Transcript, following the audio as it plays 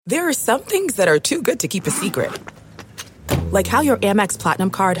There are some things that are too good to keep a secret. Like how your Amex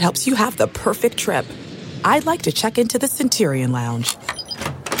Platinum card helps you have the perfect trip. I'd like to check into the Centurion Lounge.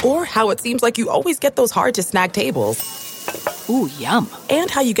 Or how it seems like you always get those hard-to-snag tables. Ooh, yum.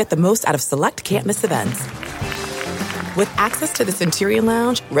 And how you get the most out of select can't-miss events. With access to the Centurion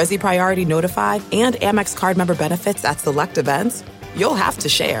Lounge, Resi Priority Notified, and Amex card member benefits at select events, you'll have to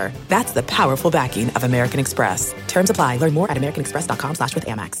share. That's the powerful backing of American Express. Terms apply. Learn more at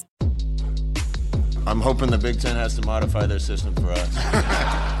americanexpress.com/withAmex. I'm hoping the Big Ten has to modify their system for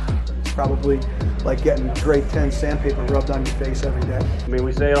us. Probably like getting grade 10 sandpaper rubbed on your face every day. I mean,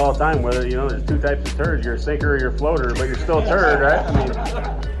 we say it all the time, whether, there's two types of turds, you're a sinker or you're a floater, but you're still a turd, right?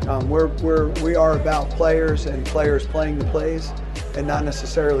 I mean, we are about players and players playing the plays and not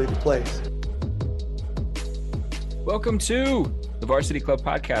necessarily the plays. Welcome to the Varsity Club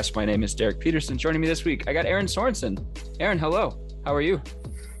podcast. My name is Derek Peterson. Joining me this week, I got Erin Sorensen. Erin, hello. How are you?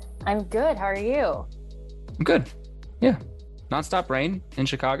 I'm good. How are you? I'm good. Yeah. Nonstop rain in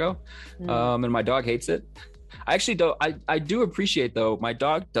Chicago. And my dog hates it. I actually don't. I do appreciate, though, my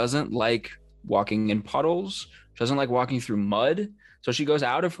dog doesn't like walking in puddles. She doesn't like walking through mud. So she goes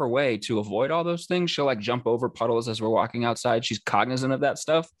out of her way to avoid all those things. She'll like jump over puddles as we're walking outside. She's cognizant of that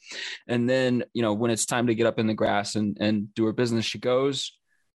stuff. And then, when it's time to get up in the grass and do her business, she goes,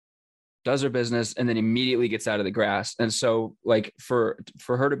 does her business, and then immediately gets out of the grass. And so like for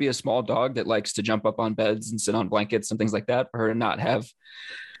her to be a small dog that likes to jump up on beds and sit on blankets and things like that, for her to not have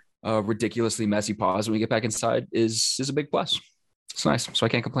ridiculously messy paws when we get back inside is a big plus. It's nice. So I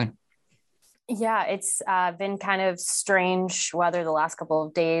can't complain. Yeah, it's been kind of strange weather the last couple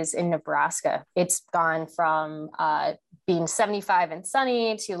of days in Nebraska. It's gone from being 75 and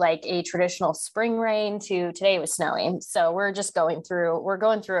sunny to like a traditional spring rain to today it was snowing. So we're going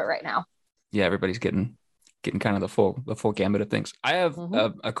through it right now. Yeah, everybody's getting kind of the full gambit of things. I have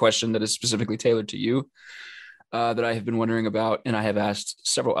a question that is specifically tailored to you that I have been wondering about, and I have asked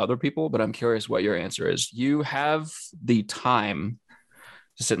several other people, but I'm curious what your answer is. You have the time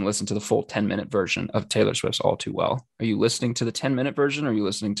to sit and listen to the full 10-minute version of Taylor Swift's All Too Well. Are you listening to the 10-minute version, or are you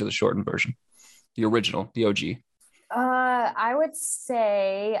listening to the shortened version? The original, the OG? I would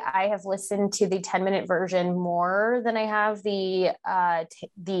say I have listened to the 10-minute version more than I have the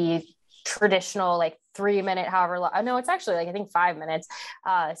traditional like 3-minute, however long. No, it's actually like I think 5 minutes.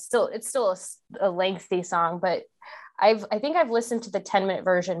 It's still a lengthy song, but I think I've listened to the 10-minute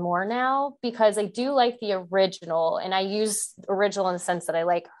version more now because I do like the original, and I use original in the sense that I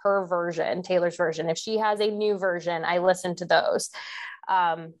like her version, Taylor's version. If she has a new version, I listen to those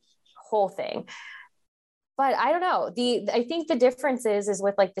whole thing. But I don't know. I think the difference is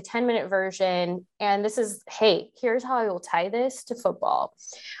with like the 10-minute version, and this is, hey, here's how I will tie this to football.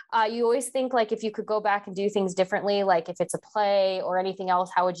 You always think like if you could go back and do things differently, like if it's a play or anything else,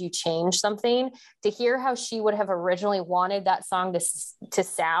 how would you change something? To hear how she would have originally wanted that song to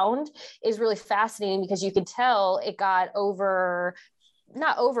sound is really fascinating, because you can tell it got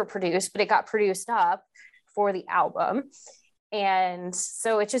not overproduced, but it got produced up for the album. And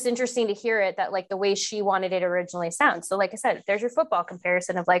so it's just interesting to hear it, that like the way she wanted it originally sound. So like I said, there's your football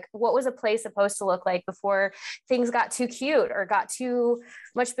comparison of like, what was a play supposed to look like before things got too cute or got too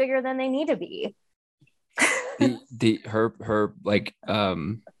much bigger than they need to be? Her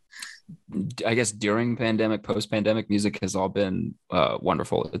I guess during pandemic, post-pandemic, music has all been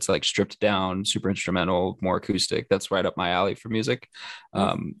wonderful. It's like stripped down, super instrumental, more acoustic. That's right up my alley for music.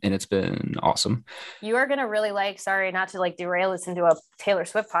 And it's been awesome. You are going to really sorry, not to like derail this into a Taylor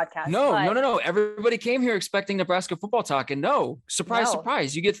Swift podcast. No. Everybody came here expecting Nebraska football talk, and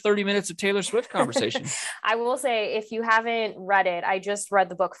surprise. You get 30 minutes of Taylor Swift conversation. I will say, if you haven't read it, I just read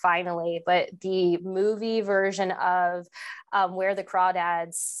the book finally, but the movie version of Where the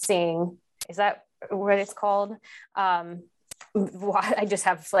Crawdads Sing, is that what it's called? I just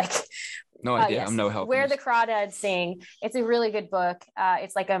have like no idea. Yes. I'm no help. Where the Crawdads Sing. It's a really good book.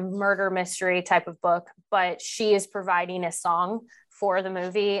 It's like a murder mystery type of book, but she is providing a song for the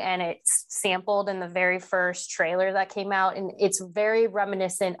movie, and it's sampled in the very first trailer that came out, and it's very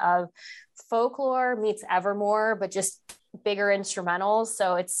reminiscent of Folklore meets Evermore, but just bigger instrumentals.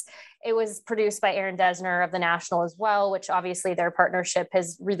 So it was produced by Aaron Dessner of The National as well, which obviously their partnership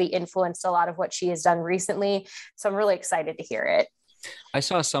has really influenced a lot of what she has done recently. So I'm really excited to hear it. I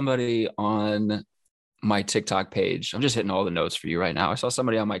saw somebody on my TikTok page. I'm just hitting all the notes for you right now. I saw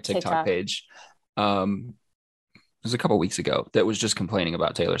somebody on my TikTok page. It was a couple of weeks ago that was just complaining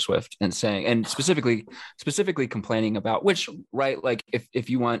about Taylor Swift and saying, and specifically complaining about, which, right, like if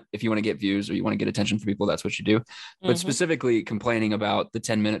you want to get views or you want to get attention from people, that's what you do. But specifically complaining about the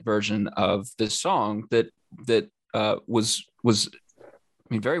 10-minute version of this song that was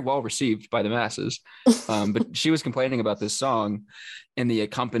mean, very well received by the masses. But she was complaining about this song and the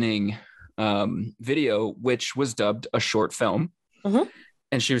accompanying video, which was dubbed a short film. Mm-hmm.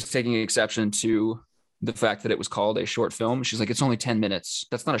 And she was taking exception to the fact that it was called a short film. She's like, it's only 10 minutes.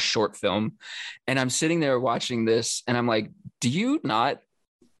 That's not a short film. And I'm sitting there watching this and I'm like, do you not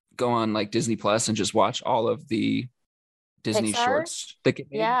go on like Disney Plus and just watch all of the Disney Pixar? Shorts that get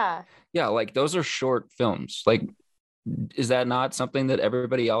made? Yeah. Like those are short films. Like, is that not something that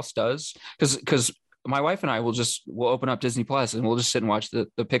everybody else does? Because my wife and I we'll open up Disney Plus and we'll just sit and watch the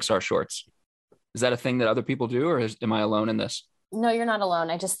Pixar shorts. Is that a thing that other people do, or am I alone in this? No, you're not alone.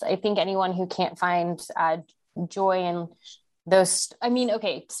 I think anyone who can't find joy in those, I mean,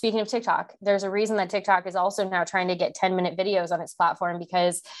 okay, speaking of TikTok, there's a reason that TikTok is also now trying to get 10-minute videos on its platform,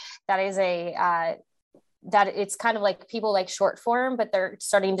 because that is that it's kind of like people like short form, but they're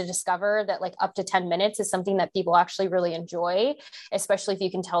starting to discover that like up to 10 minutes is something that people actually really enjoy, especially if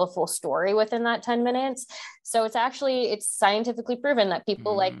you can tell a full story within that 10 minutes. So it's scientifically proven that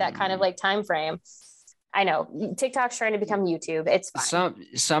people like that kind of like time frame. I know TikTok's trying to become YouTube. It's fine.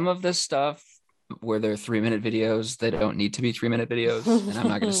 Some of the stuff where they're 3-minute videos, they don't need to be 3-minute videos. And I'm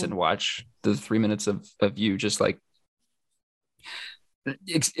not going to sit and watch the 3 minutes of you just like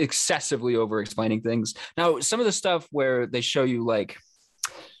excessively over explaining things. Now, some of the stuff where they show you like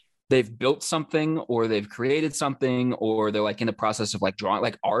they've built something or they've created something, or they're like in the process of like drawing,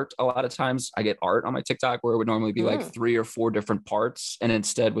 like art. A lot of times I get art on my TikTok where it would normally be like 3 or 4 different parts. And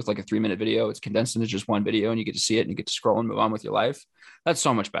instead with like a 3-minute video, it's condensed into just one video and you get to see it and you get to scroll and move on with your life. That's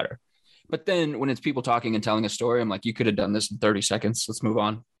so much better. But then when it's people talking and telling a story, I'm like, you could have done this in 30 seconds. Let's move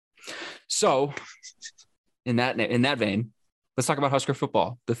on. So in that vein, let's talk about Husker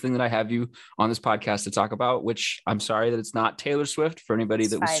football, the thing that I have you on this podcast to talk about, which I'm sorry that it's not Taylor Swift for anybody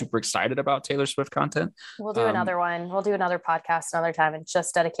that was super excited about Taylor Swift content. We'll do another one. We'll do another podcast another time. It's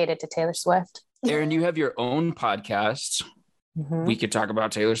just dedicated to Taylor Swift. Aaron, you have your own podcast. Mm-hmm. We could talk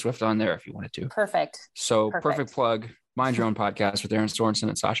about Taylor Swift on there if you wanted to. Perfect. So perfect plug. Mind Your Own Podcast with Aaron Sorensen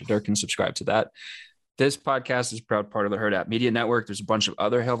and Sasha Durkin. Subscribe to that. This podcast is a proud part of the Herd App Media Network. There's a bunch of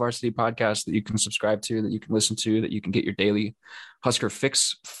other Hail Varsity podcasts that you can subscribe to, that you can listen to, that you can get your daily Husker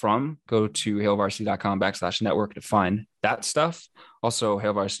fix from. Go to hailvarsity.com/network to find that stuff. Also,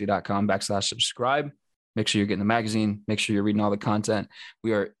 hailvarsity.com/subscribe. Make sure you're getting the magazine. Make sure you're reading all the content.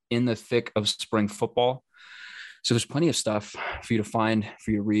 We are in the thick of spring football, so there's plenty of stuff for you to find,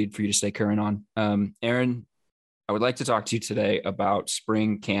 for you to read, for you to stay current on. Aaron, I would like to talk to you today about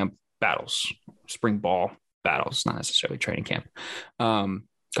spring camp battles, spring ball battles, not necessarily training camp,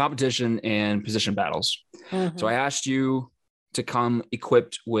 competition and position battles. Mm-hmm. So I asked you to come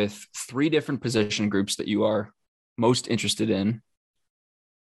equipped with 3 different position groups that you are most interested in.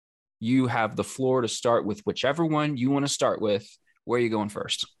 You have the floor to start with whichever one you want to start with. Where are you going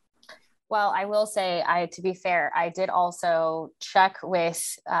first? Well, I will say, to be fair, I did also check with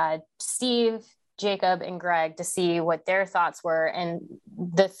Steve, Jacob, and Greg to see what their thoughts were. And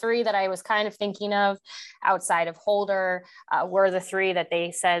the 3 that I was kind of thinking of outside of Holder were the 3 that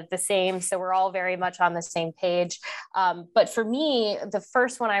they said the same. So we're all very much on the same page. But for me, the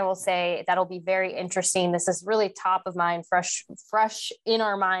first one I will say that'll be very interesting. This is really top of mind, fresh in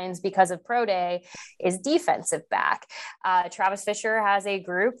our minds because of Pro Day, is defensive back. Travis Fisher has a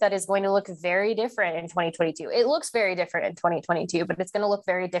group that is going to look very different in 2022. It looks very different in 2022, but it's going to look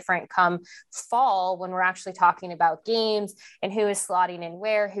very different come fall when we're actually talking about games and who is slotting in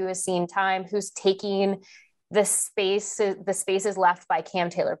where, who is seeing time, who's taking the spaces left by Cam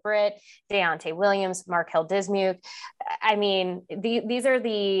Taylor-Britt, Deontay Williams, Markel Dismuke. I mean, these are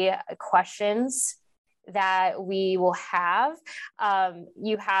the questions that we will have.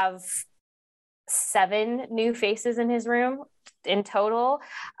 You have 7 new faces in his room in total.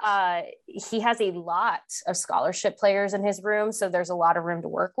 He has a lot of scholarship players in his room, so there's a lot of room to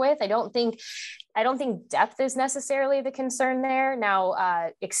work with. I don't think depth is necessarily the concern there.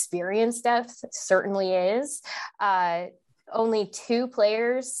 Now, experience depth certainly is. Only 2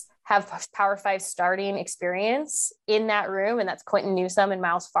 players have Power 5 starting experience in that room, and that's Quentin Newsome and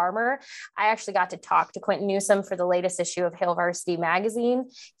Miles Farmer. I actually got to talk to Quentin Newsome for the latest issue of Hail Varsity magazine.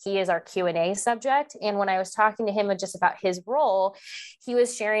 He is our Q&A subject. And when I was talking to him just about his role, he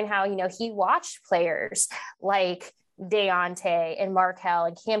was sharing how, he watched players like Deontay and Markel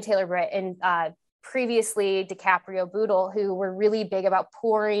and Cam Taylor-Britt and previously DiCaprio Boodle, who were really big about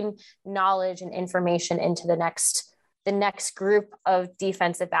pouring knowledge and information into the next group of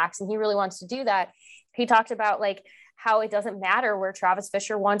defensive backs. And he really wants to do that. He talked about how it doesn't matter where Travis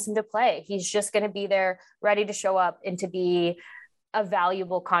Fisher wants him to play. He's just going to be there ready to show up and to be a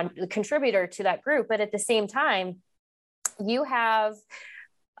valuable contributor to that group. But at the same time, you have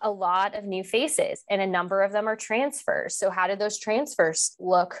a lot of new faces, and a number of them are transfers. So how do those transfers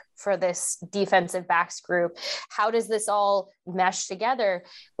look for this defensive backs group? How does this all mesh together?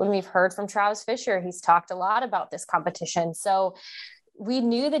 When we've heard from Travis Fisher, he's talked a lot about this competition. So we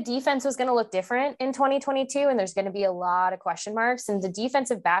knew the defense was going to look different in 2022, and there's going to be a lot of question marks. And the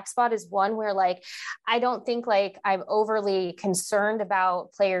defensive back spot is one where, like, I don't think like I'm overly concerned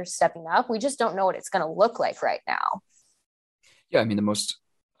about players stepping up. We just don't know what it's going to look like right now. Yeah. I mean, the most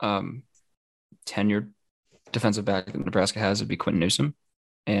tenured defensive back that Nebraska has would be Quinton Newsome.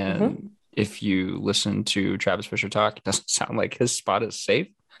 And if you listen to Travis Fisher talk, it doesn't sound like his spot is safe,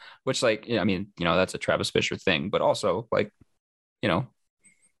 which, like, I mean, that's a Travis Fisher thing, but also, like,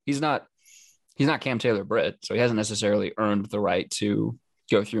 he's not Cam Taylor-Britt, so he hasn't necessarily earned the right to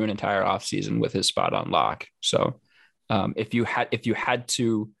go through an entire offseason with his spot on lock. So if you had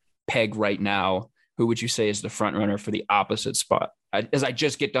to peg right now, who would you say is the front runner for the opposite spot? As I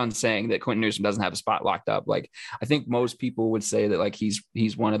just get done saying that Quinton Newsome doesn't have a spot locked up, like, I think most people would say that, like, he's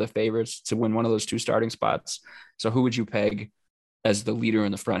one of the favorites to win one of those two starting spots. So who would you peg as the leader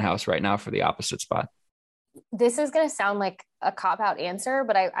in the front house right now for the opposite spot? This is going to sound like a cop-out answer,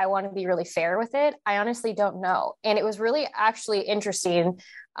 but I want to be really fair with it. I honestly don't know. And it was really actually interesting.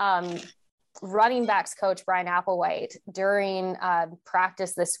 Running backs coach Brian Applewhite during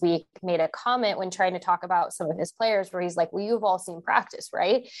practice this week made a comment when trying to talk about some of his players, where he's like, well, you've all seen practice,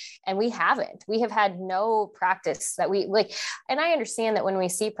 right? And we haven't. We have had no practice that we like. And I understand that when we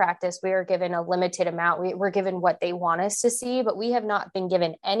see practice, we are given a limited amount. We're given what they want us to see, but we have not been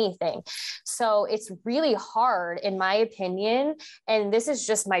given anything. So it's really hard, in my opinion. And this is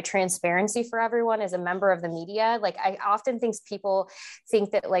just my transparency for everyone as a member of the media. Like, I often think people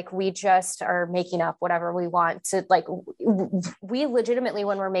think that, like, we just are making up whatever we want to, like, we legitimately,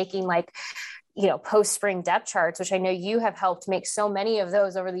 when we're making, like, post-spring depth charts, which I know you have helped make so many of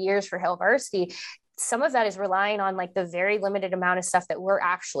those over the years for Hail Varsity, some of that is relying on, like, the very limited amount of stuff that we're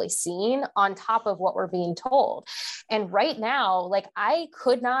actually seeing on top of what we're being told. And right now, like, I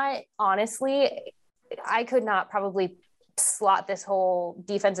could not probably slot this whole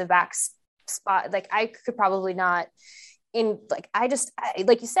defensive backs spot. Like, I could probably not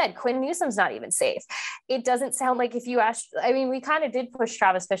like you said, Quinton Newsome's not even safe. It doesn't sound like, if you asked, I mean, we kind of did push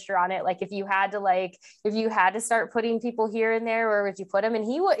Travis Fisher on it. Like, if you had to start putting people here and there, where would you put him? And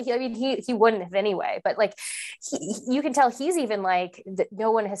he wouldn't have anyway, but, like, you can tell he's even like,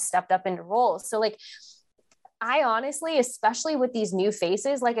 no one has stepped up into roles. So, like, I honestly, especially with these new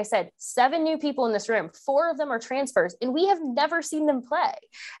faces, like I said, 7 new people in this room, 4 of them are transfers, and we have never seen them play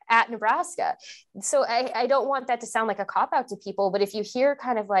at Nebraska. So I don't want that to sound like a cop-out to people, but if you hear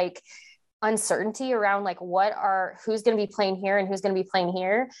kind of like uncertainty around, like, who's going to be playing here and who's going to be playing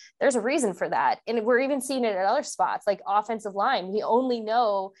here, there's a reason for that. And we're even seeing it at other spots, like offensive line. We only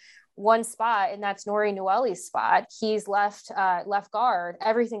know one spot, and that's Nori Noeli's spot. He's left guard.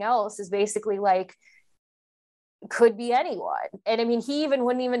 Everything else is basically like, could be anyone. And I mean, he even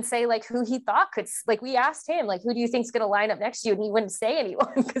wouldn't even say, like, who he thought could, like, we asked him, like, who do you think's going to line up next to you? And he wouldn't say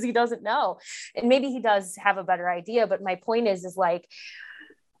anyone because he doesn't know. And maybe he does have a better idea. But my point is like,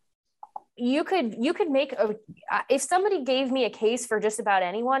 you could make if somebody gave me a case for just about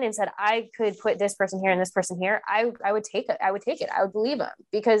anyone and said, I could put this person here and this person here, I would take it. I would take it. I would believe him,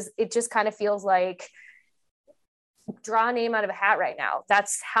 because it just kind of feels like, draw a name out of a hat right now.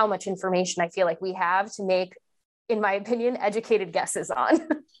 That's how much information I feel like we have to make, in my opinion, educated guesses on.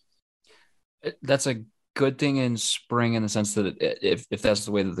 That's a good thing in spring, in the sense that if that's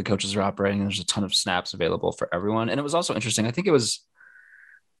the way that the coaches are operating, there's a ton of snaps available for everyone. And it was also interesting. I think it was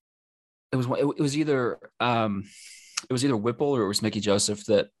either Whipple or it was Mickey Joseph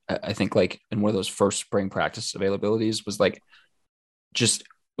that I think, like, in one of those first spring practice availabilities, was like just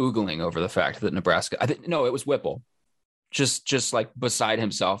oogling over the fact that Nebraska, it was Whipple, just like beside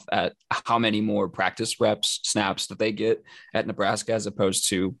himself at how many more practice snaps that they get at Nebraska as opposed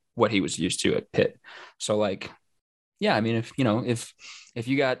to what he was used to at Pitt. So, like, yeah, I mean, if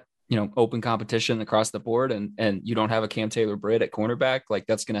you got, open competition across the board and you don't have a Cam Taylor-Britt at cornerback, like,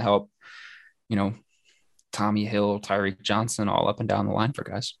 that's going to help, Tommy Hill, Tyreek Johnson, all up and down the line for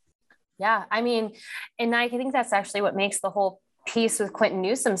guys. Yeah. I mean, and I think that's actually what makes the whole piece with Quinton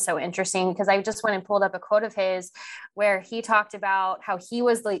Newsome so interesting, because I just went and pulled up a quote of his where he talked about how he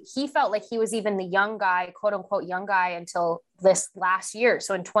felt like he was even the young guy, quote unquote young guy, until this last year.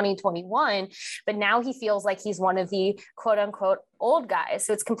 So in 2021, but now he feels like he's one of the quote unquote old guys.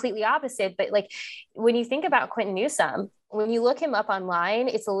 So it's completely opposite. But, like, when you think about Quinton Newsome, when you look him up online,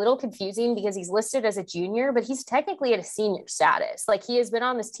 it's a little confusing because he's listed as a junior, but he's technically at a senior status. Like, he has been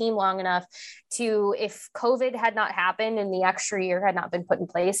on this team long enough to, if COVID had not happened and the extra year had not been put in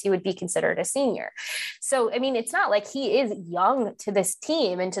place, he would be considered a senior. So, I mean, it's not like he is young to this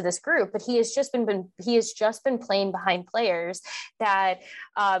team and to this group, but he has just been playing behind players that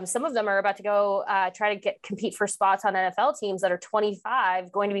some of them are about to go try to compete for spots on NFL teams that are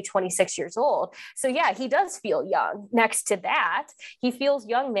 25, going to be 26 years old. So yeah, he does feel young next to that. He feels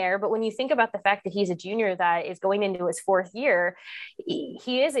young there. But when you think about the fact that he's a junior that is going into his 4th year,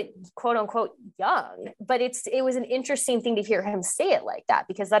 he isn't quote unquote young, but it was an interesting thing to hear him say it like that,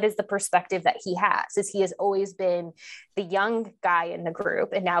 because that is the perspective that he has, is he has always been the young guy in the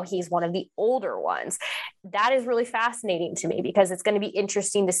group. And now he's one of the older ones. That is really fascinating to me, because it's going to be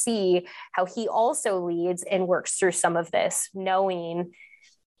interesting to see how he also leads and works through some of this, knowing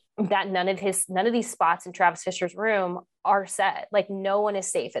that none of these spots in Travis Fisher's room are set. Like, no one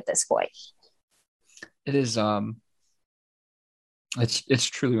is safe at this point. It is, it's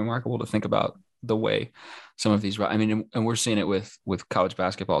truly remarkable to think about the way some of these, I mean, and we're seeing it with college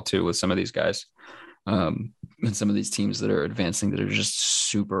basketball too, with some of these guys, and some of these teams that are advancing that are just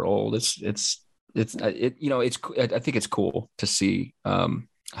super old. I think it's cool to see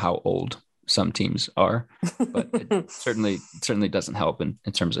how old some teams are, but it certainly doesn't help in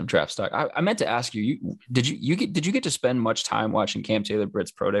terms of draft stock. I meant to ask you, did you get to spend much time watching Cam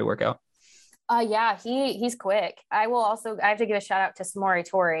Taylor-Britt's pro day workout? Yeah, he's quick. I have to give a shout out to Samori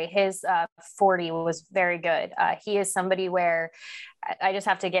Torrey. His 40 was very good. He is somebody where I just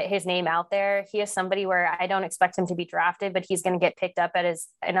have to get his name out there. He is somebody where I don't expect him to be drafted, but he's going to get picked up as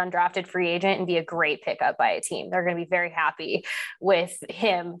an undrafted free agent and be a great pickup by a team. They're going to be very happy with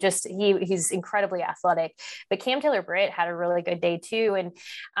him. Just he's incredibly athletic. But Cam Taylor-Britt had a really good day too.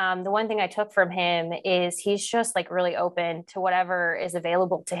 And the one thing I took from him is he's just like really open to whatever is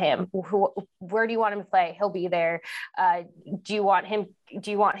available to him. Where do you want him to play? He'll be there. Do you want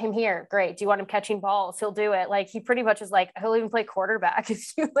him here? Great. Do you want him catching balls? He'll do it. Like, he pretty much is like, he'll even play quarterback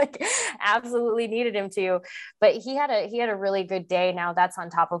if you like absolutely needed him to. But he had a really good day. Now that's on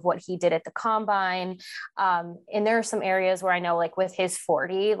top of what he did at the combine. And there are some areas where I know, like with his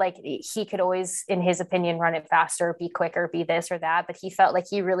 40, like he could always, in his opinion, run it faster, be quicker, be this or that. But he felt like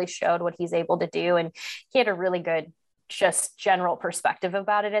he really showed what he's able to do. And he had a really good, just general perspective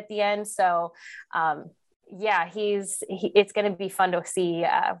about it at the end. So, yeah, it's going to be fun to see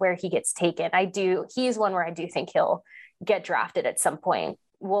where he gets taken. He's one where I do think he'll get drafted at some point.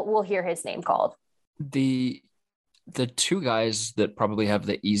 We'll hear his name called. The 2 guys that probably have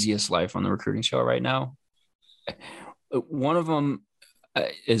the easiest life on the recruiting show right now, one of them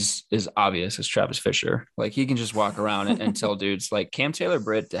is obvious, is Travis Fisher. Like, he can just walk around and tell dudes. Like, Cam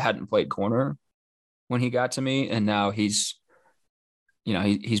Taylor-Britt hadn't played corner when he got to me, and now he's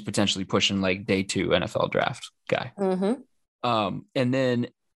potentially pushing like day 2 NFL draft guy. Mm-hmm. And then,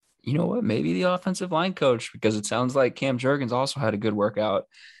 you know what, maybe the offensive line coach, because it sounds like Cam Jurgens also had a good workout.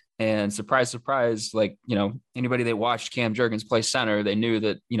 And surprise, surprise, like, anybody that watched Cam Jurgens play center, they knew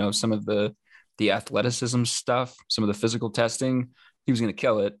that, some of the athleticism stuff, some of the physical testing, he was going to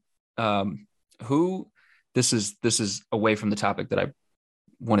kill it. This is away from the topic that I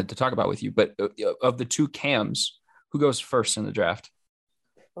wanted to talk about with you, but of the 2 Cams, who goes first in the draft?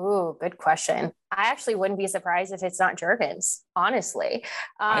 Ooh, good question. I actually wouldn't be surprised if it's not Jurgens, honestly.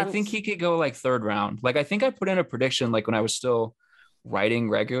 I think he could go like 3rd round. Like, I think I put in a prediction, like when I was still writing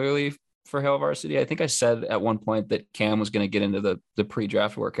regularly for Hail Varsity, I think I said at one point that Cam was going to get into the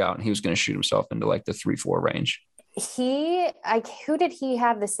pre-draft workout and he was going to shoot himself into like the 3-4 range. Who did he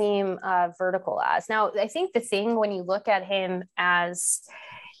have the same vertical as? Now, I think the thing when you look at him as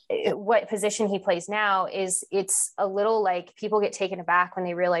what position he plays now is, it's a little like people get taken aback when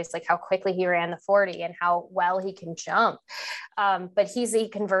they realize like how quickly he ran the 40 and how well he can jump. But he's a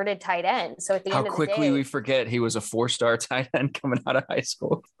converted tight end. So at the end of the day, how quickly we forget he was a 4-star tight end coming out of high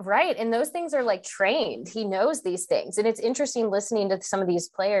school. Right. And those things are like trained. He knows these things. And it's interesting listening to some of these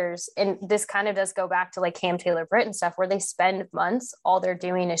players. And this kind of does go back to like Cam Taylor-Britt and stuff, where they spend months, all they're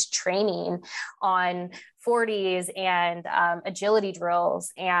doing is training on 40s and agility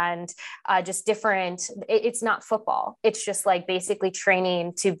drills and just different. It's not football. It's just like basically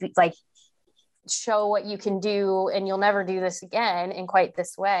training to be like, show what you can do, and you'll never do this again in quite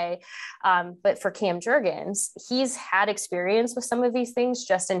this way. But for Cam Jurgens, he's had experience with some of these things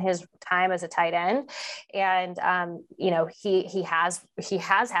just in his time as a tight end. And, he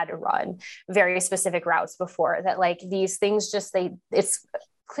has had to run very specific routes before that, like these things it's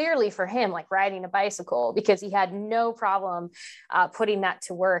clearly for him, like riding a bicycle, because he had no problem putting that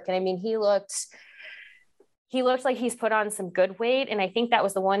to work. And I mean, he looked he looks like he's put on some good weight. And I think that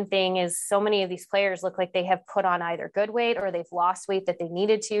was the one thing is so many of these players look like they have put on either good weight or they've lost weight that they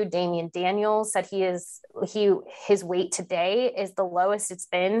needed to. Damian Daniels said his weight today is the lowest it's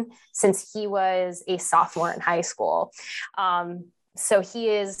been since he was a sophomore in high school. So he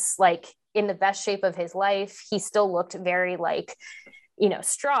is like in the best shape of his life. He still looked very like,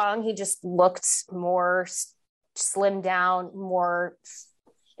 strong. He just looked more slimmed down, more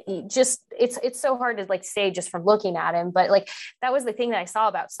it's so hard to like say just from looking at him, but like that was the thing that I saw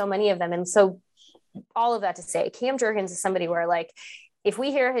about so many of them. And so all of that to say, Cam Jurgens is somebody where like, if we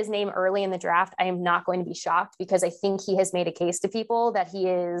hear his name early in the draft, I am not going to be shocked because I think he has made a case to people that he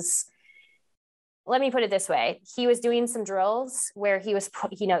is, let me put it this way. He was doing some drills where he was,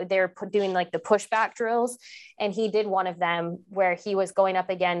 they're doing like the pushback drills. And he did one of them where he was going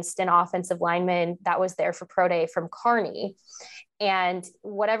up against an offensive lineman that was there for pro day from Kearney. And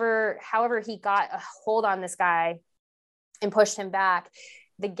however he got a hold on this guy and pushed him back,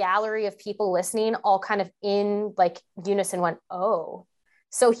 the gallery of people listening all kind of in like unison went, oh.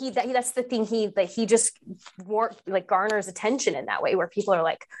 So that's the thing. He just like garners attention in that way where people are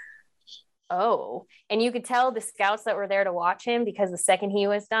like, oh, and you could tell the scouts that were there to watch him because the second he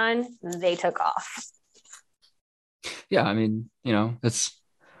was done, they took off. Yeah. I mean, it's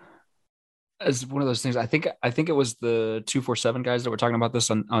one of those things. I think it was the 247 guys that were talking about this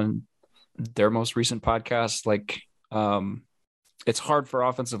on their most recent podcast. Like, it's hard for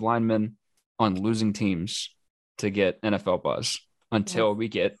offensive linemen on losing teams to get NFL buzz until we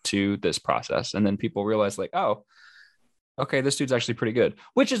get to this process. And then people realize like, oh, okay, this dude's actually pretty good,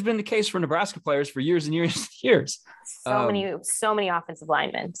 which has been the case for Nebraska players for years and years and years. So many offensive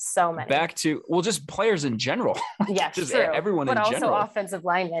linemen, so many. Back to, just players in general. Yeah, just true. Everyone but in general. But also offensive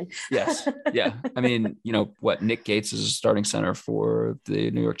linemen. Yes. Yeah. I mean, Nick Gates is a starting center for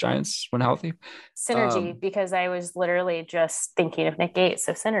the New York Giants when healthy. Synergy, because I was literally just thinking of Nick Gates,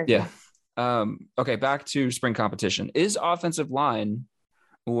 so synergy. Yeah. Okay, back to spring competition. Is offensive line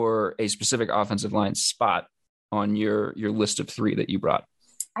or a specific offensive line spot on your list of 3 that you brought?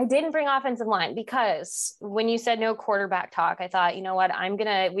 I didn't bring offensive line because when you said no quarterback talk, I thought, you know what,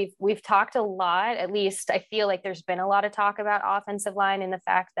 we've talked a lot, at least I feel like there's been a lot of talk about offensive line and the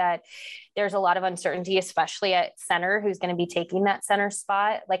fact that there's a lot of uncertainty, especially at center, who's going to be taking that center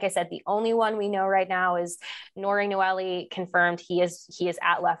spot. Like I said, the only one we know right now is Nori Noeli confirmed he is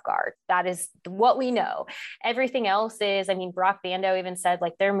at left guard. That is what we know. Everything else is, Brock Bando even said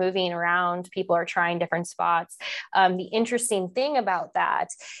like they're moving around. People are trying different spots. The interesting thing about that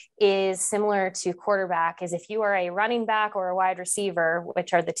is similar to quarterback is if you are a running back or a wide receiver,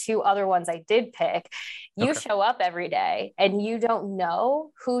 which are the 2 other ones I did pick, you show up every day and you don't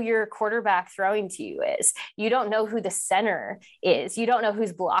know who your quarterback throwing to you is. You don't know who the center is. You don't know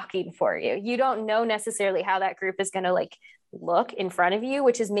who's blocking for you. You don't know necessarily how that group is going to like look in front of you,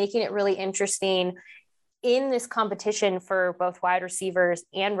 which is making it really interesting in this competition for both wide receivers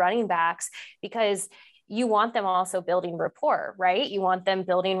and running backs, because you want them also building rapport, right? You want them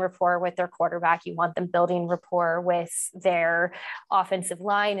building rapport with their quarterback. You want them building rapport with their offensive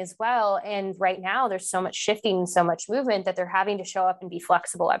line as well. And right now there's so much shifting, so much movement that they're having to show up and be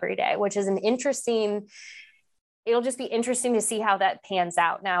flexible every day, which is it'll just be interesting to see how that pans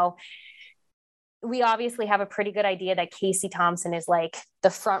out. Now, we obviously have a pretty good idea that Casey Thompson is like the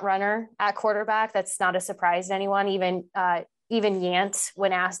front runner at quarterback. That's not a surprise to anyone. Even Yant,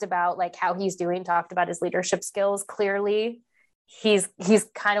 when asked about like how he's doing, talked about his leadership skills. Clearly he's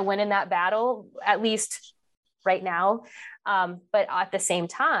kind of winning that battle, at least right now. But at the same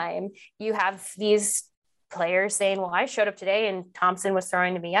time, you have these players saying, well, I showed up today and Thompson was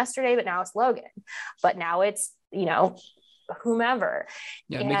throwing to me yesterday, but now it's Logan. But now it's, whomever.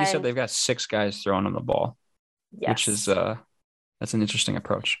 Yeah, Mickey said they've got 6 guys throwing on the ball, which is that's an interesting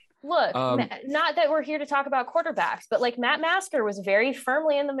approach. Look, not that we're here to talk about quarterbacks, but like Matt Masker was very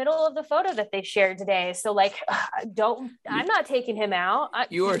firmly in the middle of the photo that they shared today. So like, I'm not taking him out.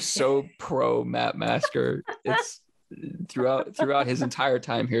 You are so pro Matt Masker. It's throughout his entire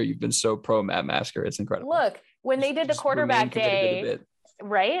time here, you've been so pro Matt Masker. It's incredible. Look, when they did the quarterback day,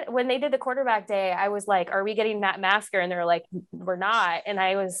 right? When they did the quarterback day, I was like, are we getting Matt Masker? And they're like, we're not. And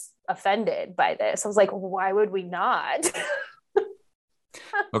I was offended by this. I was like, why would we not?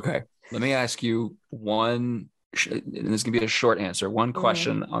 Okay, let me ask you one, and this is going to be a short answer, one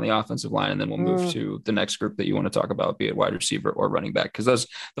question on the offensive line, and then we'll move to the next group that you want to talk about, be it wide receiver or running back, because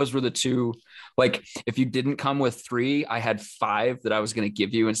those were the 2. Like, if you didn't come with 3, I had 5 that I was going to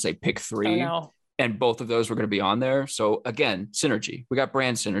give you and say pick 3. Oh, no. And both of those were going to be on there. So again, synergy. We got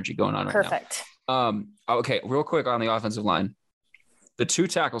brand synergy going on right now. Perfect. Okay, real quick on the offensive line, the 2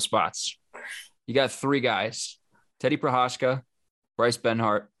 tackle spots. You got three guys, Teddy Prochazka, Bryce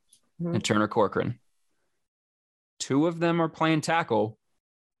Benhart, and Turner Corcoran. Two of them are playing tackle.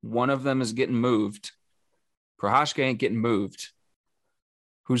 One of them is getting moved. Prochazka ain't getting moved.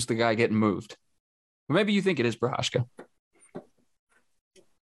 Who's the guy getting moved? Well, maybe you think it is Prochazka.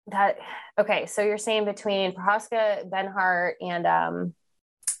 Okay, so you're saying between Prochazka, Benhart, and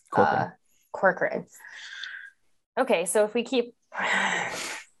Corcoran. Okay, so if we keep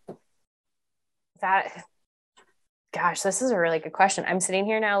that, gosh, this is a really good question. I'm sitting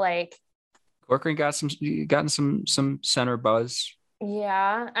here now, like Corcoran gotten some center buzz.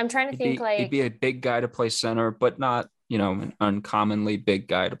 Yeah, I'm trying to think he'd be a big guy to play center, but not, an uncommonly big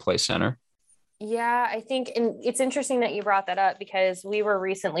guy to play center. Yeah, I think, and it's interesting that you brought that up because we were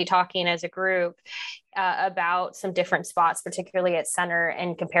recently talking as a group about some different spots, particularly at center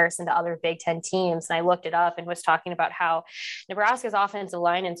in comparison to other Big Ten teams. And I looked it up and was talking about how Nebraska's offensive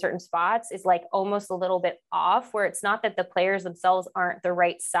line in certain spots is like almost a little bit off, where it's not that the players themselves aren't the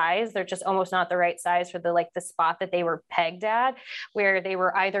right size. They're just almost not the right size for the spot that they were pegged at, where they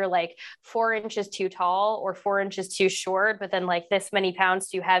were either like 4 inches too tall or 4 inches too short, but then like this many pounds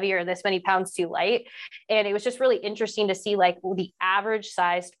too heavy or this many pounds too light. And it was just really interesting to see like the average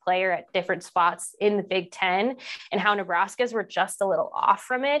sized player at different spots in the Big Ten and how Nebraska's were just a little off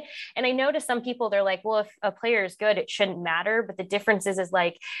from it. And I know to some people, they're like, well, if a player is good, it shouldn't matter. But the difference is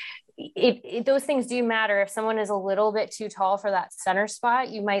like, those things do matter. If someone is a little bit too tall for that center spot,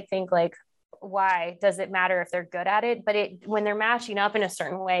 you might think like, why does it matter if they're good at it? But when they're matching up in a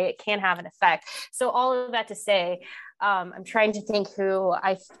certain way, it can have an effect. So all of that to say, I'm trying to think who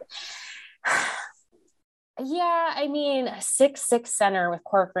yeah, I mean, 6'6" center with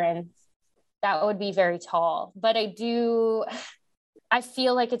Corcoran, that would be very tall. But I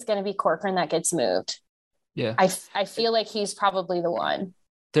feel like it's going to be Corcoran that gets moved. Yeah. I feel like he's probably the one.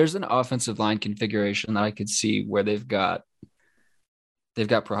 There's an offensive line configuration that I could see where they've got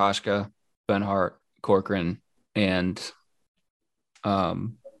Prochazka, Benhart, Corcoran, and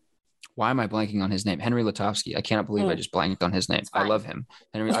why am I blanking on his name? Henry Lutovsky. I cannot believe I just blanked on his name. I love him.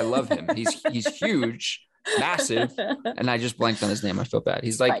 Henry, I love him. He's huge, massive, and I just blanked on his name. I feel bad.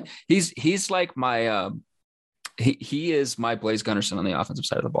 He's like he's like my he is my Blaise Gunnerson on the offensive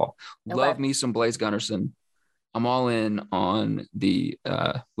side of the ball. Okay. Love me some Blaise Gunnerson. I'm all in on the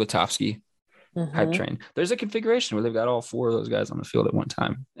Lutovsky hype train. There's a configuration where they've got all 4 of those guys on the field at one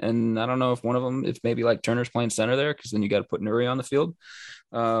time. And I don't know if one of them, if maybe like Turner's playing center there, because then you got to put Nuri on the field.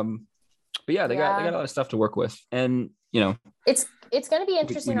 But yeah, they got a lot of stuff to work with. And, it's going to be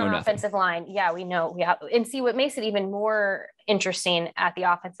interesting on offensive line. Yeah, we know. Yeah. And see, what makes it even more interesting at the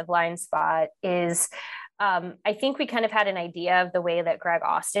offensive line spot is I think we kind of had an idea of the way that Greg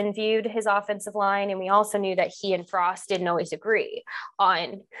Austin viewed his offensive line. And we also knew that he and Frost didn't always agree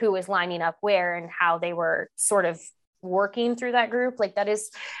on who was lining up where and how they were sort of working through that group. Like that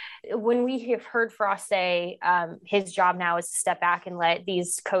is when we have heard Frost say his job now is to step back and let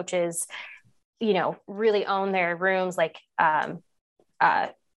these coaches, really own their rooms. Like,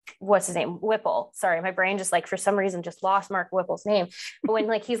 what's his name? Whipple. Sorry. My brain just like, for some reason, just lost Mark Whipple's name. But when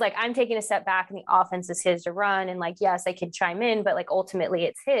like, he's like, I'm taking a step back and the offense is his to run. And like, yes, I can chime in, but like, ultimately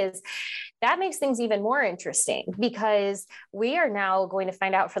it's his. That makes things even more interesting because we are now going to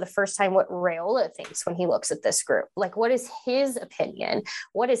find out for the first time what Raiola thinks when he looks at this group. Like, what is his opinion?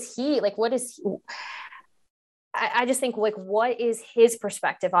 I just think like, what is his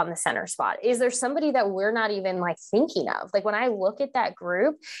perspective on the center spot? Is there somebody that we're not even like thinking of? Like when I look at that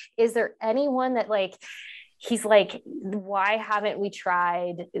group, is there anyone that like, he's like, why haven't we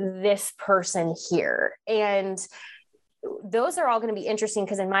tried this person here? And those are all going to be interesting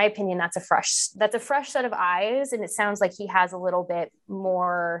because in my opinion, that's a fresh set of eyes. And it sounds like he has a little bit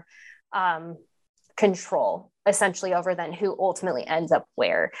more control essentially over than who ultimately ends up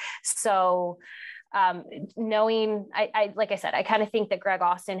where. So knowing, like I said, I kind of think that Greg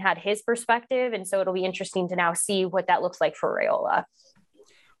Austin had his perspective. And so it'll be interesting to now see what that looks like for Raiola.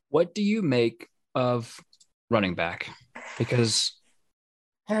 What do you make of running back? Because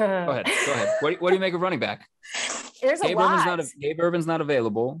go ahead. What do you make of running back? There's Gabe a lot. Gabe Urban's not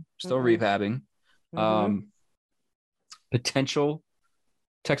available, still rehabbing. Potential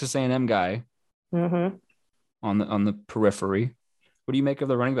Texas A&M guy on the periphery. What do you make of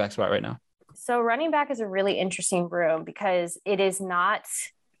the running back spot right now? So running back is a really interesting room because it is not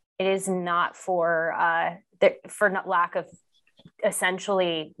for lack of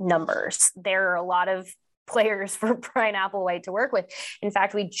essentially numbers. There are a lot of players for Brian Applewhite to work with. In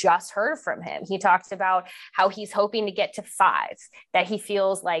fact, we just heard from him. He talked about how he's hoping to get to 5, that he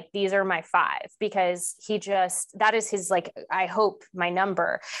feels like these are my 5, because that is his, like, I hope, my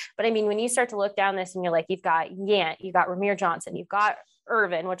number. But I mean, when you start to look down this and you're like, you've got Yant, you've got Rahmir Johnson, you've got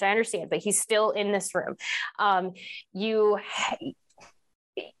Irvin, which I understand, but he's still in this room.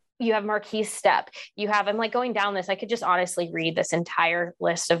 You have Marquise Stepp. You have, I'm like going down this, I could just honestly read this entire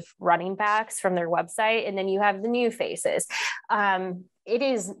list of running backs from their website. And then you have the new faces. It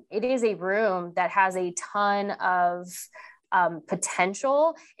is a room that has a ton of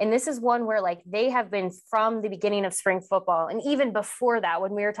potential. And this is one where, like, they have been from the beginning of spring football. And even before that,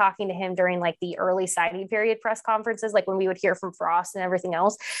 when we were talking to him during like the early signing period press conferences, like when we would hear from Frost and everything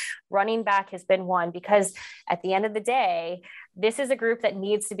else, running back has been one, because at the end of the day, this is a group that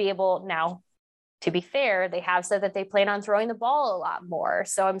needs to be able now. To be fair, they have said that they plan on throwing the ball a lot more.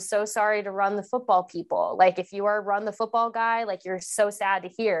 So I'm so sorry to run the football people. Like, if you are a run the football guy, like, you're so sad to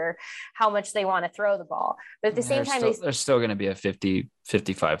hear how much they want to throw the ball. But at the same time, they're still going to be a 50,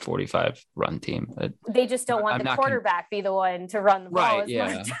 55, 45 run team. They just don't want the quarterback be the one to run the ball. Right,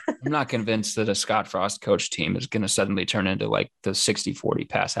 yeah. I'm not convinced that a Scott Frost coach team is going to suddenly turn into like the 60-40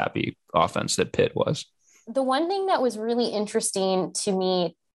 pass happy offense that Pitt was. The one thing that was really interesting to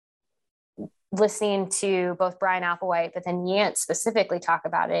me, listening to both Brian Applewhite, but then Yant specifically talk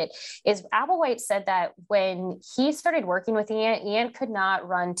about it, is Applewhite said that when he started working with Yant could not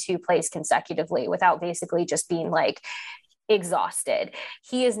run 2 plays consecutively without basically just being like exhausted.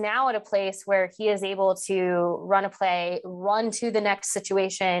 He is now at a place where he is able to run a play, run to the next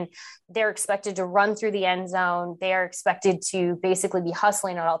situation. They're expected to run through the end zone. They are expected to basically be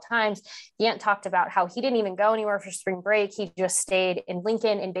hustling at all times. Yant talked about how he didn't even go anywhere for spring break. He just stayed in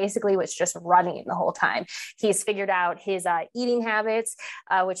Lincoln and basically was just running the whole time. He's figured out his eating habits,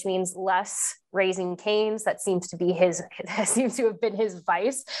 which means less Raising Cane's. That seems to have been his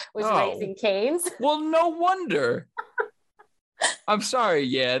vice, was Raising Cane's. Well, no wonder. I'm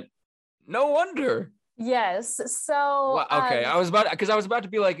sorry, Yant. No wonder. Yes. So well, okay, I was about to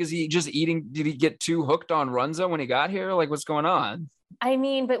be like, is he just eating? Did he get too hooked on Runza when he got here? Like, what's going on? I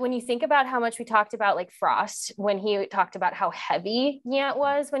mean, but when you think about how much we talked about like Frost, when he talked about how heavy Yant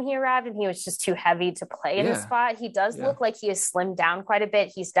was when he arrived, and he was just too heavy to play in the spot, he does look like he has slimmed down quite a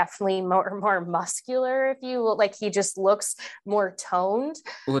bit. He's definitely more muscular, if you will. Like, he just looks more toned.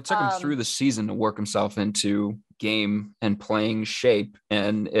 Well, it took him through the season to work himself into game and playing shape.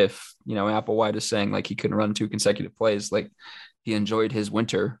 And if, Applewhite is saying like he couldn't run 2 consecutive plays, like he enjoyed his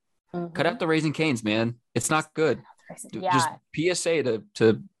winter. Mm-hmm. Cut out the Raising Cane's, man. It's not good. Just PSA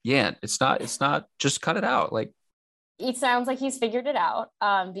to Yant. It's not, just cut it out. Like, it sounds like he's figured it out,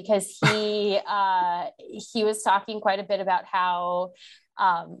 because he was talking quite a bit about how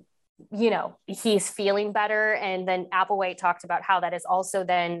he's feeling better. And then Applewhite talked about how that is also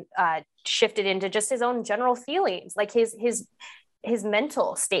then shifted into just his own general feelings. Like his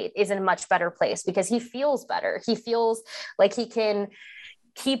mental state is in a much better place because he feels better. He feels like he can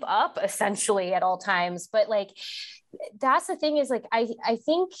keep up essentially at all times. But like, that's the thing, is like, I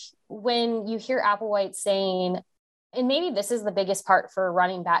think when you hear Applewhite saying, and maybe this is the biggest part for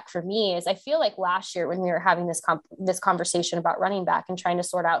running back for me, is I feel like last year when we were having this conversation about running back and trying to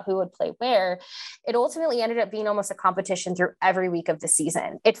sort out who would play where, it ultimately ended up being almost a competition through every week of the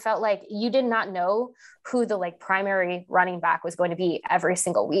season. It felt like you did not know who the like primary running back was going to be every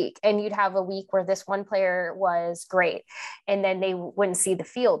single week. And you'd have a week where this one player was great, and then they wouldn't see the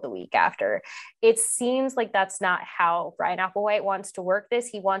field the week after. It seems like that's not how Brian Applewhite wants to work this.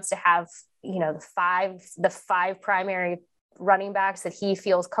 He wants to have, the five primary running backs that he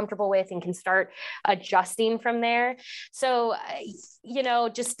feels comfortable with and can start adjusting from there. So,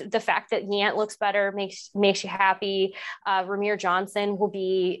 just the fact that Yant looks better makes you happy. Rahmir Johnson will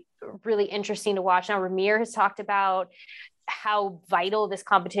be really interesting to watch. Now, Rahmir has talked about how vital this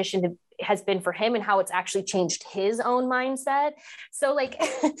competition has been for him and how it's actually changed his own mindset. So like,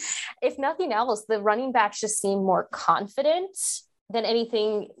 if nothing else, the running backs just seem more confident than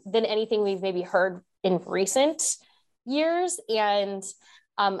anything we've maybe heard in recent years. And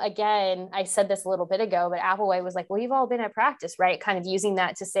again, I said this a little bit ago, but Applewhite was like, well, you've all been at practice, right? Kind of using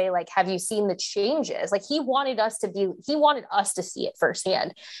that to say, like, have you seen the changes? Like, he wanted us to see it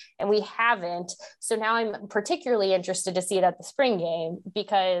firsthand, and we haven't. So now I'm particularly interested to see it at the spring game,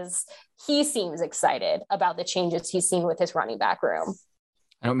 because he seems excited about the changes he's seen with his running back room.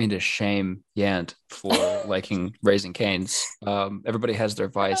 I don't mean to shame Yant for liking Raising Cane's. Everybody has their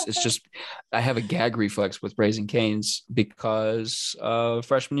vice. It's just, I have a gag reflex with Raising Cane's because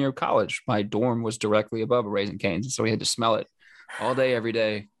freshman year of college, my dorm was directly above a Raising Cane's. And so we had to smell it all day, every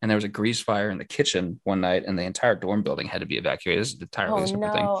day. And there was a grease fire in the kitchen one night, and the entire dorm building had to be evacuated. This is entirely a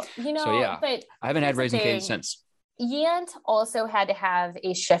separate thing. You know, so yeah, but I haven't had Raising Cane's since. Yant also had to have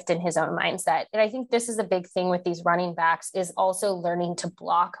a shift in his own mindset. And I think this is a big thing with these running backs, is also learning to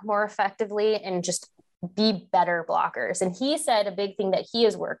block more effectively and just be better blockers. And he said a big thing that he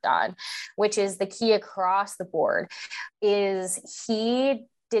has worked on, which is the key across the board, is he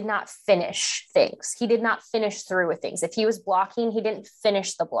did not finish things. He did not finish through with things. If he was blocking, he didn't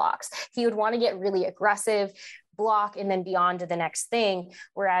finish the blocks. He would want to get really aggressive, block, and then be on to the next thing.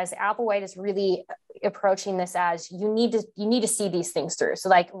 Whereas Applewhite is really approaching this as you need to see these things through. So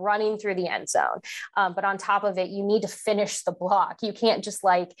like running through the end zone. But on top of it, you need to finish the block. You can't just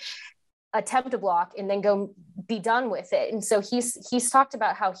like attempt a block and then go be done with it. And so he's talked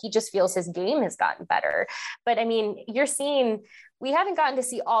about how he just feels his game has gotten better. But I mean, you're seeing, we haven't gotten to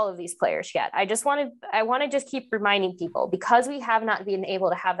see all of these players yet. I want to just keep reminding people, because we have not been able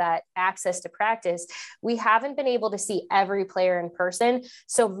to have that access to practice, we haven't been able to see every player in person.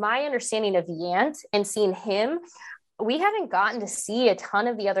 So my understanding of Yant and seeing him, we haven't gotten to see a ton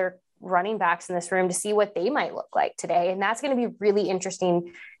of the other running backs in this room to see what they might look like today. And that's going to be really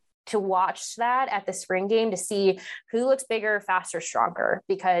interesting to watch that at the spring game, to see who looks bigger, faster, stronger,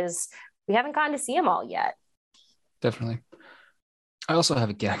 because we haven't gotten to see them all yet. Definitely. I also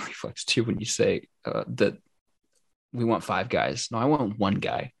have a gag reflex too when you say that we want 5 guys. No, I want 1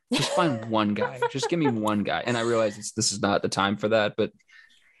 guy. Just find 1 guy. Just give me 1 guy. And I realize this is not the time for that, but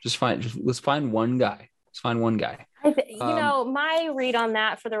let's find 1 guy. Let's find 1 guy. My read on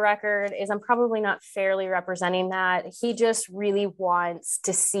that, for the record, is I'm probably not fairly representing that. He just really wants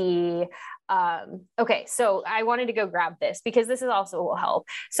to see. Okay, so I wanted to go grab this because this is also will help.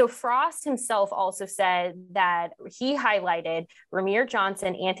 So Frost himself also said that he highlighted Ramir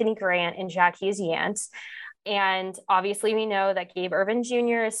Johnson, Anthony Grant, and Jaquez Yant. And obviously we know that Gabe Ervin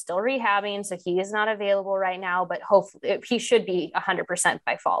Jr. is still rehabbing, so he is not available right now, but hopefully he should be 100%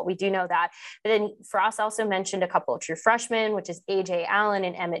 by fall. We do know that. But then Frost also mentioned a couple of true freshmen, which is AJ Allen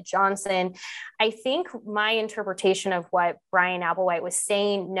and Emmett Johnson. I think my interpretation of what Brian Applewhite was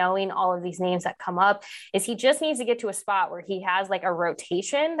saying, knowing all of these names that come up, is he just needs to get to a spot where he has like a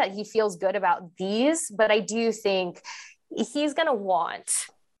rotation that he feels good about these. But I do think he's going to want,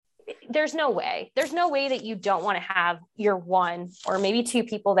 there's no way that you don't want to have your 1 or maybe 2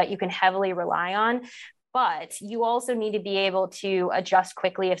 people that you can heavily rely on, but you also need to be able to adjust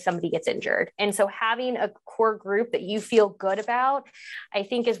quickly if somebody gets injured. And so having a core group that you feel good about, I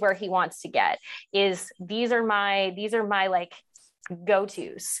think, is where he wants to get, is these are my like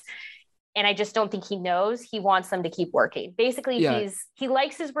go-tos. And I just don't think he knows. He wants them to keep working. Basically, he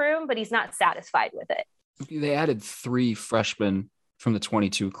likes his room, but he's not satisfied with it. They added 3 freshmen from the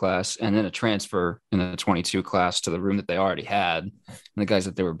 22 class and then a transfer in the 22 class to the room that they already had, and the guys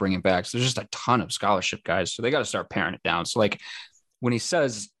that they were bringing back. So there's just a ton of scholarship guys. So they got to start paring it down. So like when he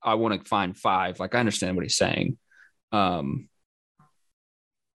says, I want to find 5, like I understand what he's saying. Also,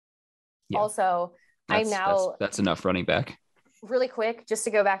 that's enough running back. Really quick, just to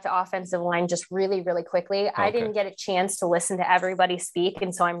go back to offensive line, just really, really quickly. Okay. I didn't get a chance to listen to everybody speak.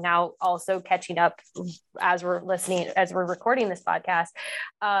 And so I'm now also catching up as we're recording this podcast.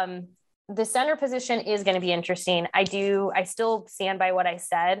 The center position is going to be interesting. I still stand by what I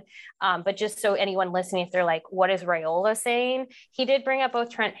said. But just so anyone listening, if they're like, what is Raiola saying? He did bring up both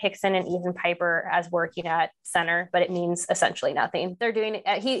Trent Hickson and Ethan Piper as working at center, but it means essentially nothing. They're doing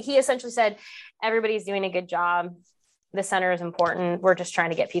it. He essentially said, everybody's doing a good job. The center is important. We're just trying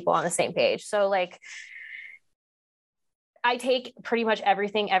to get people on the same page. So like, I take pretty much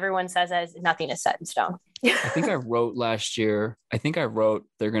everything everyone says as nothing is set in stone. I think I wrote last year, they're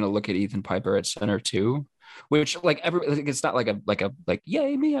going to look at Ethan Piper at center too, which it's not like,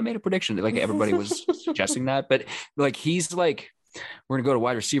 yay me, I made a prediction. Like everybody was suggesting that, but like, he's like, we're going to go to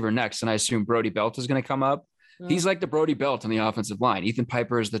wide receiver next. And I assume Brody Belt is going to come up. He's like the Brody Belt on the offensive line. Ethan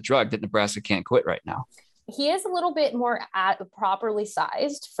Piper is the drug that Nebraska can't quit right now. He is a little bit more properly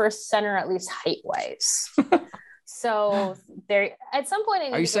sized for center, at least height wise. So there, at some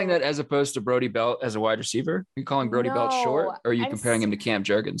point, are you saying that as opposed to Brody Belt as a wide receiver? Are you calling Brody Belt short, or are you comparing him to Cam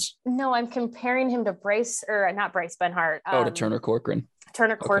Jurgens? No, I'm comparing him to not Bryce Benhart. To Turner Corcoran.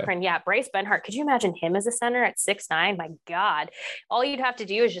 Okay. Yeah. Bryce Benhart. Could you imagine him as a center at 6'9"? My God, all you'd have to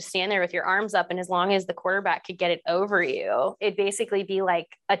do is just stand there with your arms up. And as long as the quarterback could get it over you, it'd basically be like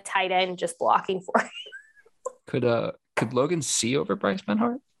a tight end just blocking for you. Could Logan see over Bryce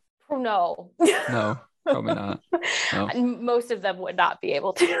Benhart? Oh, no. No, probably not. No. Most of them would not be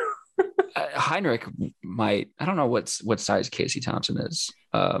able to. Heinrich might. I don't know what size Casey Thompson is.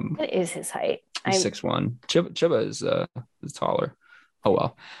 What is his height? He's 6'1". Chiba is taller. Oh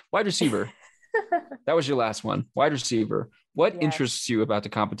well. Wide receiver. That was your last one. Wide receiver. What interests you about the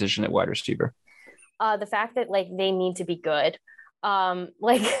competition at wide receiver? The fact that like they need to be good.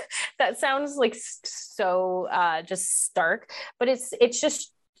 Like that sounds like so just stark, but it's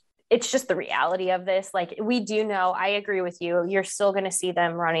just the reality of this. Like we do know, I agree with you. You're still going to see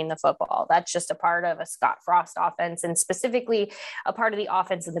them running the football. That's just a part of a Scott Frost offense, and specifically a part of the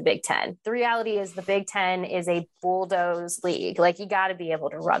offense of the Big Ten. The reality is the Big Ten is a bulldoze league. Like you got to be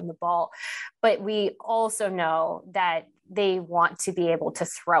able to run the ball, but we also know that they want to be able to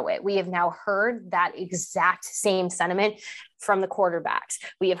throw it. We have now heard that exact same sentiment from the quarterbacks.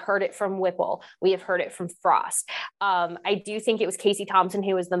 We have heard it from Whipple. We have heard it from Frost. I do think it was Casey Thompson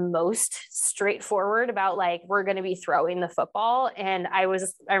who was the most straightforward about like, we're going to be throwing the football. And I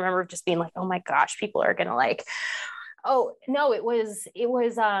remember just being like, oh my gosh, people are going to like, oh no, it was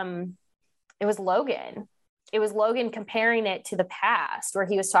Logan. It was Logan comparing it to the past where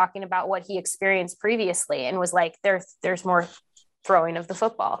he was talking about what he experienced previously and was like, there's more throwing of the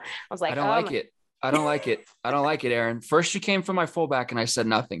football. I was like, I don't like it. I don't like it. I don't like it, Aaron. First you came for my fullback and I said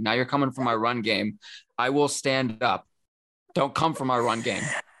nothing. Now you're coming for my run game. I will stand up. Don't come for my run game.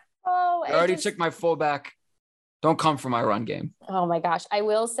 Oh, I already took my fullback. Don't come for my run game. Oh my gosh. I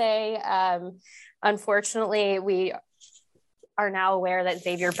will say, unfortunately, we are now aware that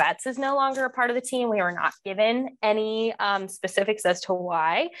Xavier Betts is no longer a part of the team. We were not given any specifics as to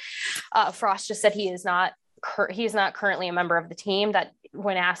why. Frost just said he is not currently a member of the team. That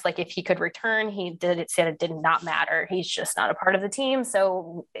when asked like if he could return, said it did not matter. He's just not a part of the team.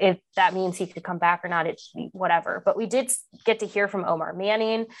 So if that means he could come back or not, it's whatever. But we did get to hear from Omar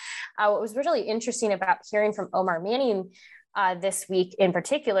Manning. What was really interesting about hearing from Omar Manning this week in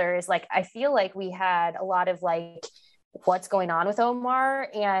particular is like, I feel like we had a lot of like, what's going on with Omar.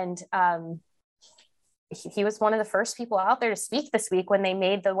 And he was one of the first people out there to speak this week when they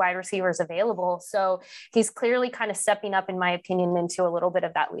made the wide receivers available. So he's clearly kind of stepping up, in my opinion, into a little bit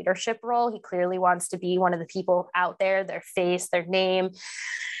of that leadership role. He clearly wants to be one of the people out there, their face, their name,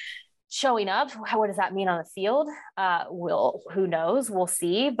 showing up. What does that mean on the field? Who knows? We'll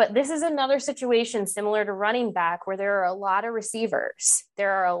see. But this is another situation similar to running back where there are a lot of receivers.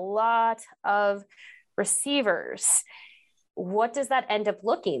 What does that end up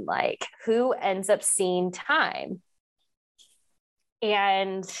looking like? Who ends up seeing time?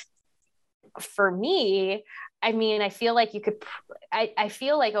 And for me, I mean, I feel like I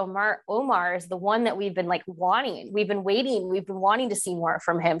feel like Omar is the one that we've been like wanting. We've been waiting. We've been wanting to see more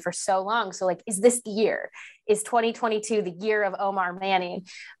from him for so long. So like, is this the year? Is 2022 the year of Omar Manning?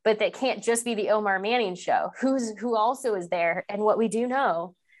 But that can't just be the Omar Manning show. Who also is there? And what we do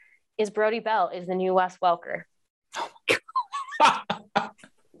know is Brody Belt is the new Wes Welker. Oh my God.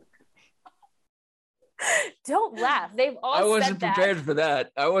 Don't laugh. They've all I wasn't said prepared for that.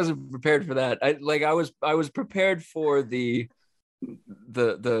 I wasn't prepared for that. I was prepared for the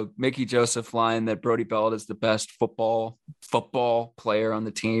Mickey Joseph line that Brody Belt is the best football player on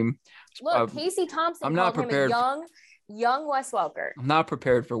the team. Look, Casey Thompson I'm not called prepared him a young Wes Welker. I'm not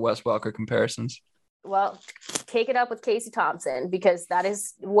prepared for Wes Welker comparisons. Well, take it up with Casey Thompson because that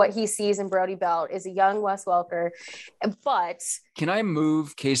is what he sees in Brody Belt is a young Wes Welker. But can I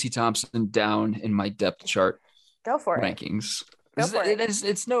move Casey Thompson down in my depth chart? Go for rankings? Go for it.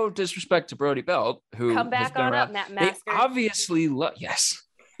 It's no disrespect to Brody Belt, who come back on up, Matt Masker. They obviously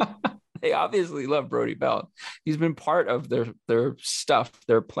they obviously love Brody Belt. He's been part of their stuff,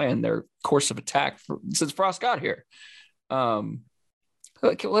 their plan, their course of attack since Frost got here. Can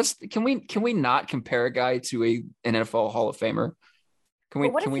we not compare a guy to an NFL Hall of Famer? Can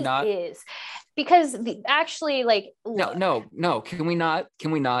we not? Is because actually like no. Can we not? Can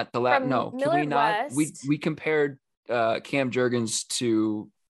we not? No. Can we not? We compared Cam Jurgens to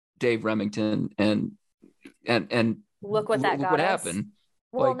Dave Remington and look what that got what us. Happened.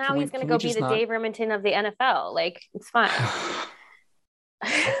 Well, now he's going to go be the Dave Remington of the NFL. Like it's fine.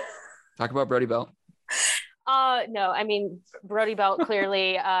 Talk about Brody Belt. No, I mean, Brody Belt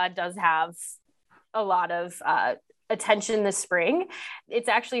clearly does have a lot of attention this spring. It's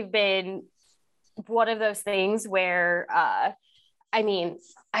actually been one of those things where, I mean,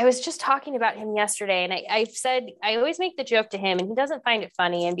 I was just talking about him yesterday and I've said, I always make the joke to him and he doesn't find it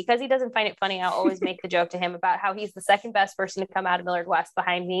funny. And because he doesn't find it funny, I'll always make the joke to him about how he's the second best person to come out of Millard West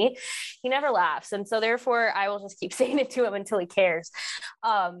behind me. He never laughs. And so therefore I will just keep saying it to him until he cares.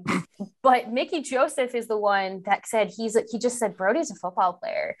 But Mickey Joseph is the one that said, he just said, Brody's a football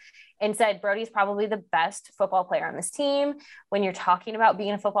player. And said Brody's probably the best football player on this team. When you're talking about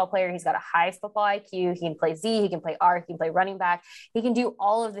being a football player, he's got a high football IQ. He can play Z, he can play R, he can play running back. He can do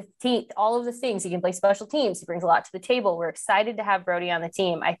all all of the things. He can play special teams. He brings a lot to the table. We're excited to have Brody on the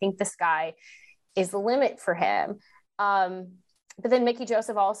team. I think the sky is the limit for him. But then Mickey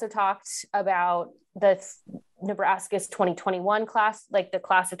Joseph also talked about Nebraska's 2021 class, like the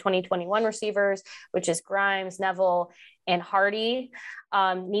class of 2021 receivers, which is Grimes, Neville, and Hardy,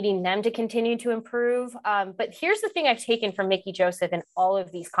 needing them to continue to improve. But here's the thing I've taken from Mickey Joseph in all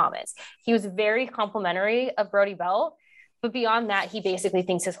of these comments. He was very complimentary of Brody Belt, but beyond that, he basically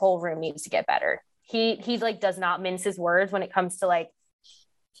thinks his whole room needs to get better. He like does not mince his words when it comes to like,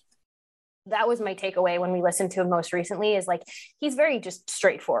 that was my takeaway when we listened to him most recently, is like, he's very just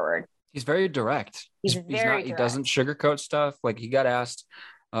straightforward. He's very direct. He doesn't sugarcoat stuff. Like, he got asked,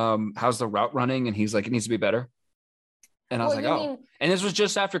 how's the route running? And he's like, it needs to be better. And I was like, and this was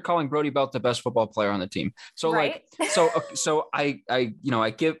just after calling Brody Belt the best football player on the team. So right? so I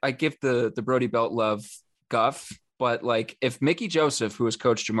give the Brody Belt love guff, but like, if Mickey Joseph, who has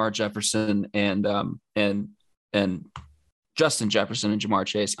coached Jamar Jefferson and Justin Jefferson and Jamar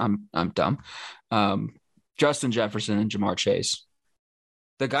Chase, I'm dumb. Justin Jefferson and Jamar Chase,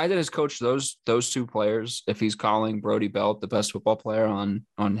 the guy that has coached those two players, if he's calling Brody Belt the best football player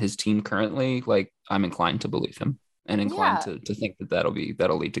on his team currently, like, I'm inclined to believe him and inclined to think that'll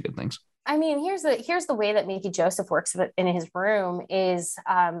lead to good things. I mean, here's the way that Mickey Joseph works in his room is,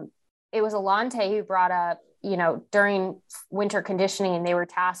 it was Alante who brought up, during winter conditioning, they were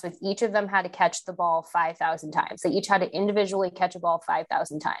tasked with, each of them had to catch the ball 5,000 times. They each had to individually catch a ball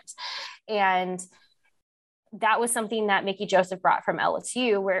 5,000 times. And that was something that Mickey Joseph brought from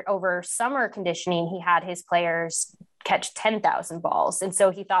LSU, where over summer conditioning, he had his players catch 10,000 balls. And so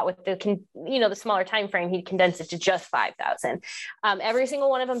he thought with the smaller time frame, he'd condense it to just 5,000. Every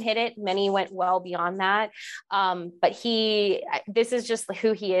single one of them hit it. Many went well beyond that. But this is just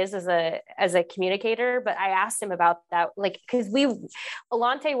who he is as a communicator. But I asked him about that, like, because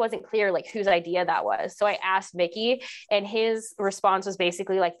Alante wasn't clear, like, whose idea that was. So I asked Mickey, and his response was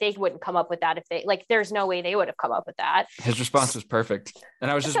basically like, they wouldn't come up with that if they, like, there's no way they would have come up with that. His response was perfect.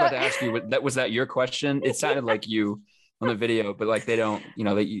 And I was just about to ask you, was that your question? It sounded like you on the video, but like, they don't,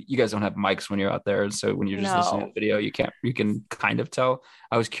 you guys don't have mics when you're out there. So when you're just listening to the video, you can kind of tell.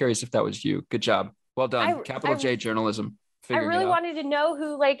 I was curious if that was you. Good job. Well done. Capital J journalism. I really wanted to know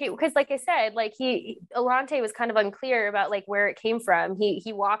who, like, because like I said, like Alante was kind of unclear about like where it came from.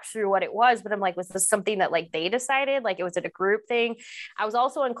 He walked through what it was, but I'm like, was this something that like they decided? Like, was it a group thing? I was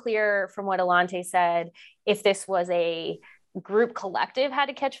also unclear from what Alante said, if this was a group collective had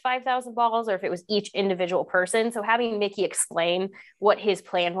to catch 5,000 balls or if it was each individual person. So having Mickey explain what his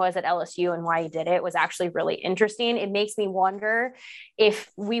plan was at LSU and why he did it was actually really interesting. It makes me wonder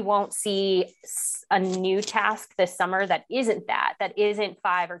if we won't see a new task this summer that isn't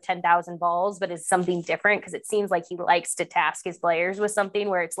 5 or 10,000 balls, but is something different, because it seems like he likes to task his players with something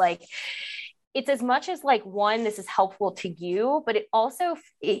where it's like, it's as much as like, one, this is helpful to you, but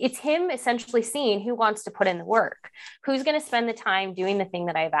it's him essentially seeing who wants to put in the work, who's going to spend the time doing the thing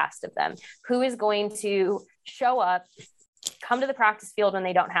that I've asked of them, who is going to show up, come to the practice field when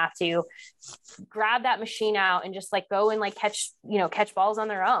they don't have to, grab that machine out and just like go and like catch balls on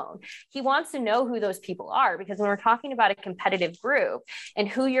their own. He wants to know who those people are, because when we're talking about a competitive group and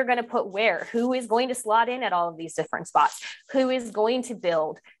who you're going to put where, who is going to slot in at all of these different spots, who is going to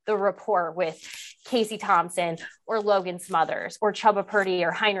build the rapport with Casey Thompson or Logan Smothers or Chubba Purdy or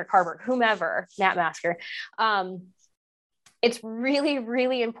Heinrich Harbert, whomever, Nat Masker. It's really,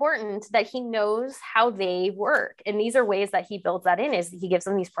 really important that he knows how they work. And these are ways that he builds that in, is he gives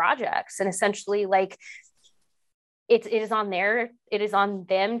them these projects, and essentially like it is on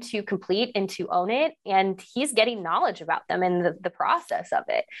them to complete and to own it. And he's getting knowledge about them and the process of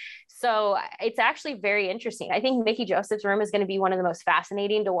it. So it's actually very interesting. I think Mickey Joseph's room is going to be one of the most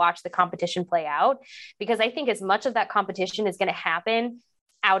fascinating to watch the competition play out, because I think as much of that competition is going to happen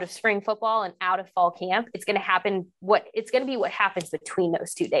out of spring football and out of fall camp, it's going to be what happens between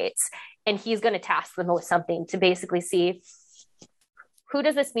those two dates. And he's going to task them with something to basically see, who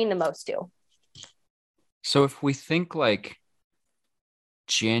does this mean the most to? So if we think like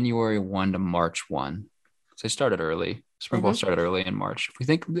January 1 to March 1, so they started early, spring ball started early in March.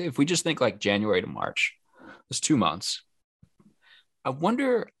 If we just think like January to March, it's 2 months. I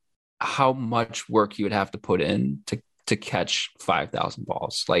wonder how much work you would have to put in to catch 5,000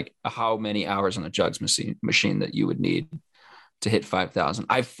 balls, like how many hours on the jugs machine that you would need to hit 5,000.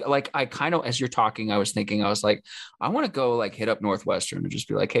 I kind of, as you're talking, I was thinking, I was like, I want to go like hit up Northwestern and just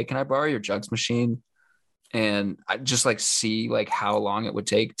be like, hey, can I borrow your jugs machine? And I just like see like how long it would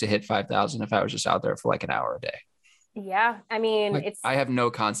take to hit 5,000 if I was just out there for like an hour a day. Yeah. I mean, I have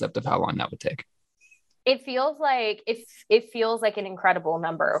no concept of how long that would take. It feels like it feels like an incredible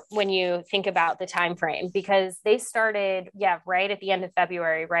number when you think about the time frame, because they started right at the end of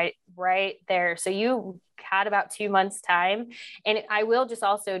February, right there. So you had about 2 months time. And I will just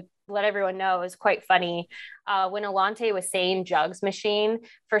also let everyone know, is quite funny. When Alante was saying jugs machine,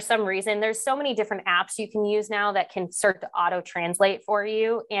 for some reason, there's so many different apps you can use now that can start to auto translate for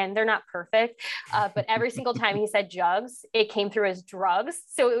you, and they're not perfect. But every single time he said jugs, it came through as drugs.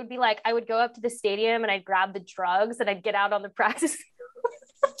 So it would be like, I would go up to the stadium and I'd grab the drugs and I'd get out on the practice.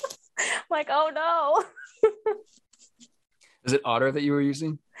 Like, oh no. Is it Otter that you were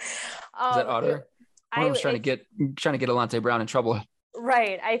using? Is that Otter? I was trying to get Alante Brown in trouble.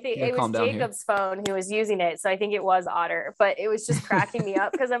 Right. I think it was Jacob's phone who was using it. So I think it was Otter, but it was just cracking me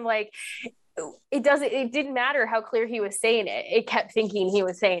up because I'm like, it didn't matter how clear he was saying it. It kept thinking he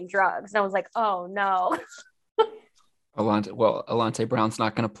was saying drugs. And I was like, oh no. Alante Brown's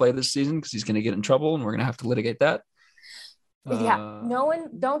not going to play this season because he's going to get in trouble and we're going to have to litigate that.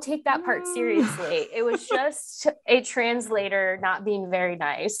 Don't take that part seriously. It was just a translator not being very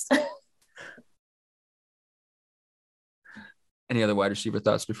nice. Any other wide receiver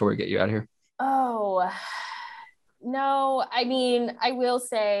thoughts before we get you out of here? Oh, no. I mean, I will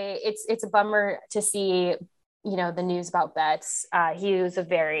say it's a bummer to see, the news about Betts. He was a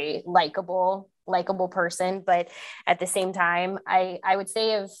very likable person, but at the same time, I would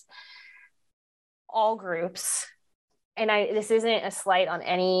say of all groups, and this isn't a slight on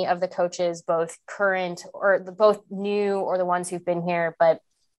any of the coaches, both current or both new or the ones who've been here, but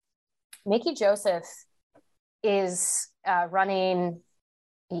Mickey Joseph is running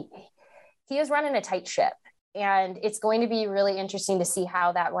a tight ship, and it's going to be really interesting to see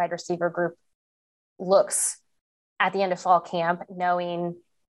how that wide receiver group looks at the end of fall camp, knowing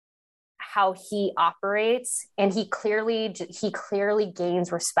how he operates. And he clearly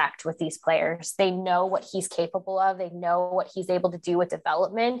gains respect with these players. They know what he's capable of. They know what he's able to do with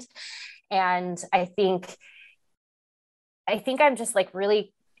development. And I think I'm just like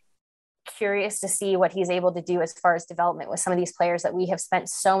really curious to see what he's able to do as far as development with some of these players that we have spent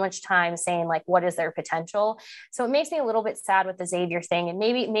so much time saying, like, what is their potential? So it makes me a little bit sad with the Xavier thing, and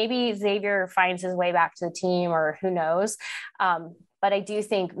maybe Xavier finds his way back to the team, or who knows. But I do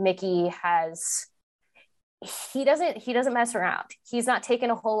think Mickey he doesn't mess around. He's not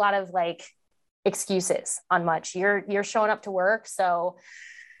taking a whole lot of like excuses on much. You're showing up to work. So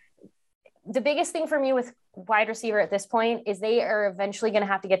the biggest thing for me with wide receiver at this point is they are eventually going to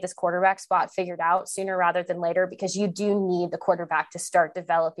have to get this quarterback spot figured out sooner rather than later, because you do need the quarterback to start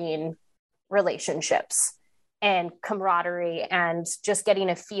developing relationships and camaraderie and just getting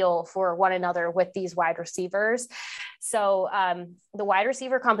a feel for one another with these wide receivers. So the wide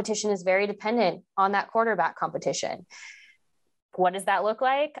receiver competition is very dependent on that quarterback competition. What does that look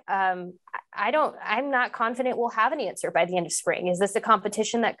like? I'm not confident we'll have an answer by the end of spring. Is this a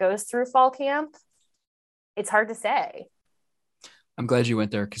competition that goes through fall camp? It's hard to say. I'm glad you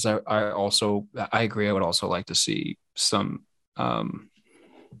went there, because I agree. I would also like to see some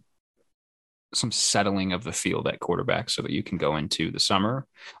settling of the field at quarterback so that you can go into the summer.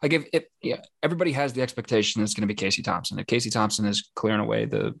 Like everybody has the expectation it's going to be Casey Thompson. If Casey Thompson is clearing away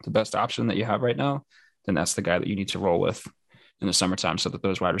the best option that you have right now, then that's the guy that you need to roll with in the summertime so that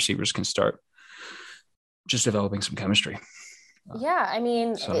those wide receivers can start just developing some chemistry. Yeah. I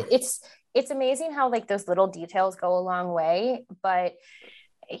mean, it's amazing how like those little details go a long way, but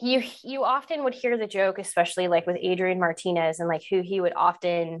you often would hear the joke, especially like with Adrian Martinez and like who he would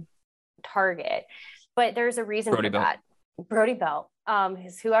often target, but there's a reason for that. Brody Belt,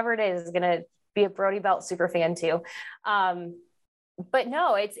 whoever it is going to be a Brody Belt super fan too. But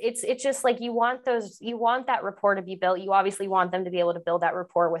no, it's just like you want that rapport to be built. You obviously want them to be able to build that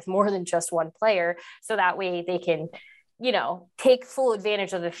rapport with more than just one player, so that way they can, take full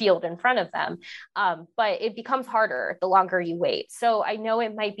advantage of the field in front of them. But it becomes harder the longer you wait. So I know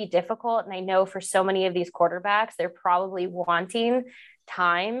it might be difficult. And I know for so many of these quarterbacks, they're probably wanting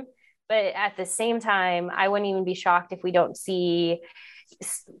time, but at the same time, I wouldn't even be shocked if we don't see,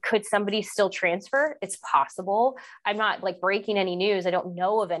 could somebody still transfer? It's possible. I'm not like breaking any news. I don't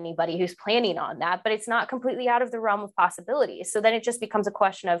know of anybody who's planning on that, but it's not completely out of the realm of possibilities. So then it just becomes a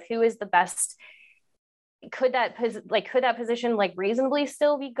question of who is the best. Could that position like reasonably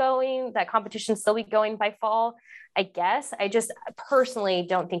still be going, that competition still be going by fall? I guess. I just personally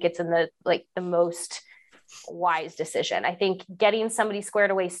don't think it's in the most wise decision. I think getting somebody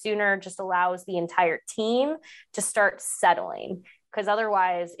squared away sooner just allows the entire team to start settling, because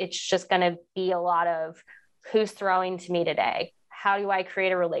otherwise it's just going to be a lot of who's throwing to me today, how do I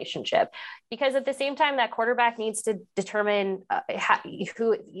create a relationship? Because at the same time, that quarterback needs to determine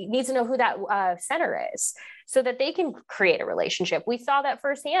who needs to know who that center is so that they can create a relationship. We saw that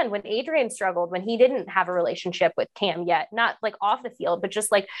firsthand when Adrian struggled, when he didn't have a relationship with Cam yet, not like off the field, but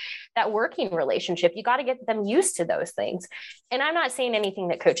just like that working relationship. You got to get them used to those things. And I'm not saying anything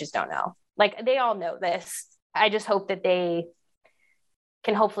that coaches don't know. Like, they all know this. I just hope that they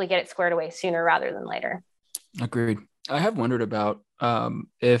can hopefully get it squared away sooner rather than later. Agreed. I have wondered about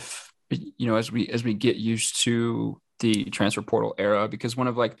if, as we get used to the transfer portal era, because one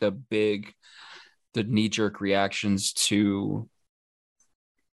of like the knee-jerk reactions to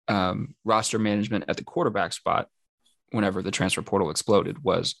roster management at the quarterback spot whenever the transfer portal exploded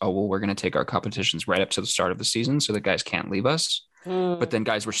was, oh, well, we're going to take our competitions right up to the start of the season so that guys can't leave us. But then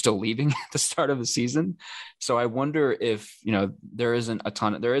guys were still leaving at the start of the season. So I wonder if, there isn't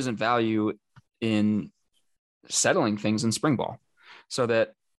value in settling things in spring ball so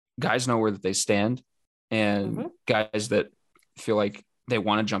that guys know where that they stand, and guys that feel like they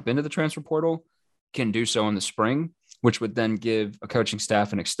want to jump into the transfer portal can do so in the spring, which would then give a coaching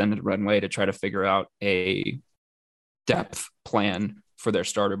staff an extended runway to try to figure out a depth plan for their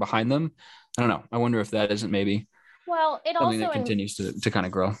starter behind them. I don't know. I wonder if that isn't maybe it something also that continues to kind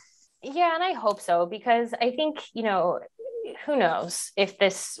of grow. Yeah. And I hope so, because I think, who knows if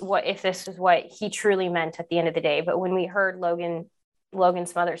this is what he truly meant at the end of the day. But when we heard Logan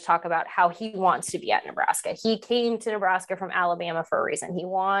Smothers talk about how he wants to be at Nebraska, he came to Nebraska from Alabama for a reason. He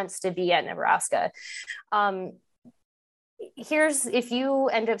wants to be at Nebraska. If you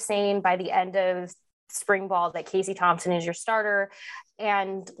end up saying by the end of spring ball that Casey Thompson is your starter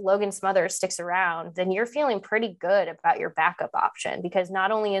and Logan Smothers sticks around, then you're feeling pretty good about your backup option, because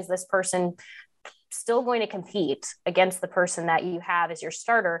not only is this person still going to compete against the person that you have as your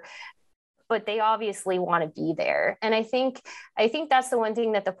starter, but they obviously want to be there. And I think that's the one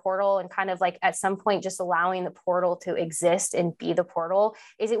thing that the portal, and kind of like at some point just allowing the portal to exist and be the portal,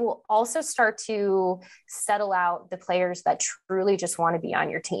 is it will also start to settle out the players that truly just want to be on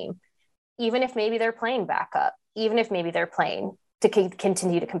your team, even if maybe they're playing backup, even if maybe they're playing to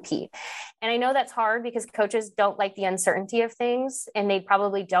continue to compete. And I know that's hard because coaches don't like the uncertainty of things, and they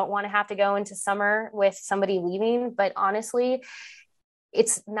probably don't want to have to go into summer with somebody leaving. But honestly,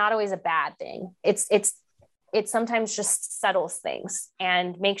 it's not always a bad thing. It sometimes just settles things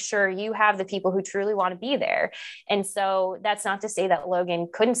and makes sure you have the people who truly want to be there. And so that's not to say that Logan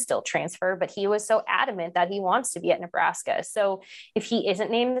couldn't still transfer, but he was so adamant that he wants to be at Nebraska. So if he isn't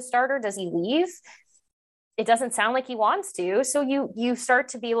named the starter, does he leave? It doesn't sound like he wants to. So you start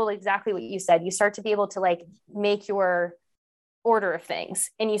to be able to, exactly what you said, you start to be able to like make your order of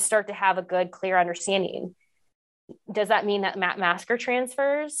things, and you start to have a good, clear understanding. Does that mean that Matt Masker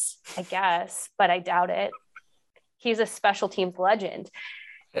transfers? I guess, but I doubt it. He's a special teams legend.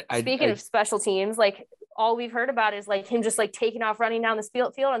 Speaking of special teams, like all we've heard about is like him just like taking off running down the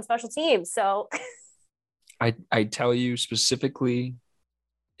field on special teams. So I tell you specifically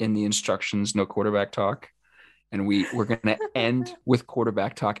in the instructions, no quarterback talk. And we're going to end with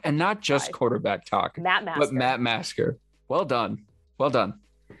quarterback talk, and not just quarterback talk, but Matt Masker. Well done. Well done.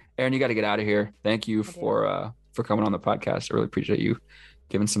 Aaron, you got to get out of here. Thank you for coming on the podcast. I really appreciate you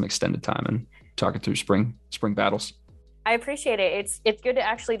giving some extended time and talking through spring battles. I appreciate it. It's good to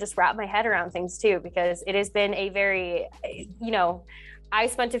actually just wrap my head around things too, because it has been a very, I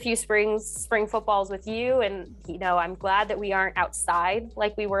spent a few spring footballs with you, and, I'm glad that we aren't outside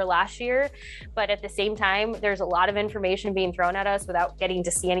like we were last year, but at the same time, there's a lot of information being thrown at us without getting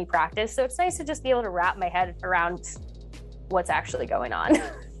to see any practice. So it's nice to just be able to wrap my head around what's actually going on.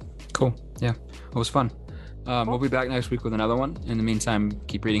 Cool. Yeah, it was fun. We'll be back next week with another one. In the meantime,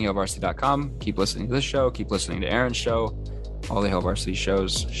 keep reading HailVarsity.com. Keep listening to this show. Keep listening to Aaron's show. All the Hail Varsity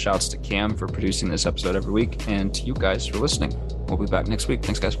shows. Shouts to Cam for producing this episode every week, and to you guys for listening. We'll be back next week.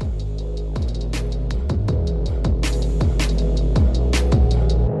 Thanks, guys.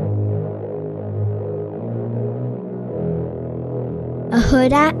 A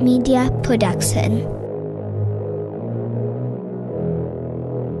Huda Media Production.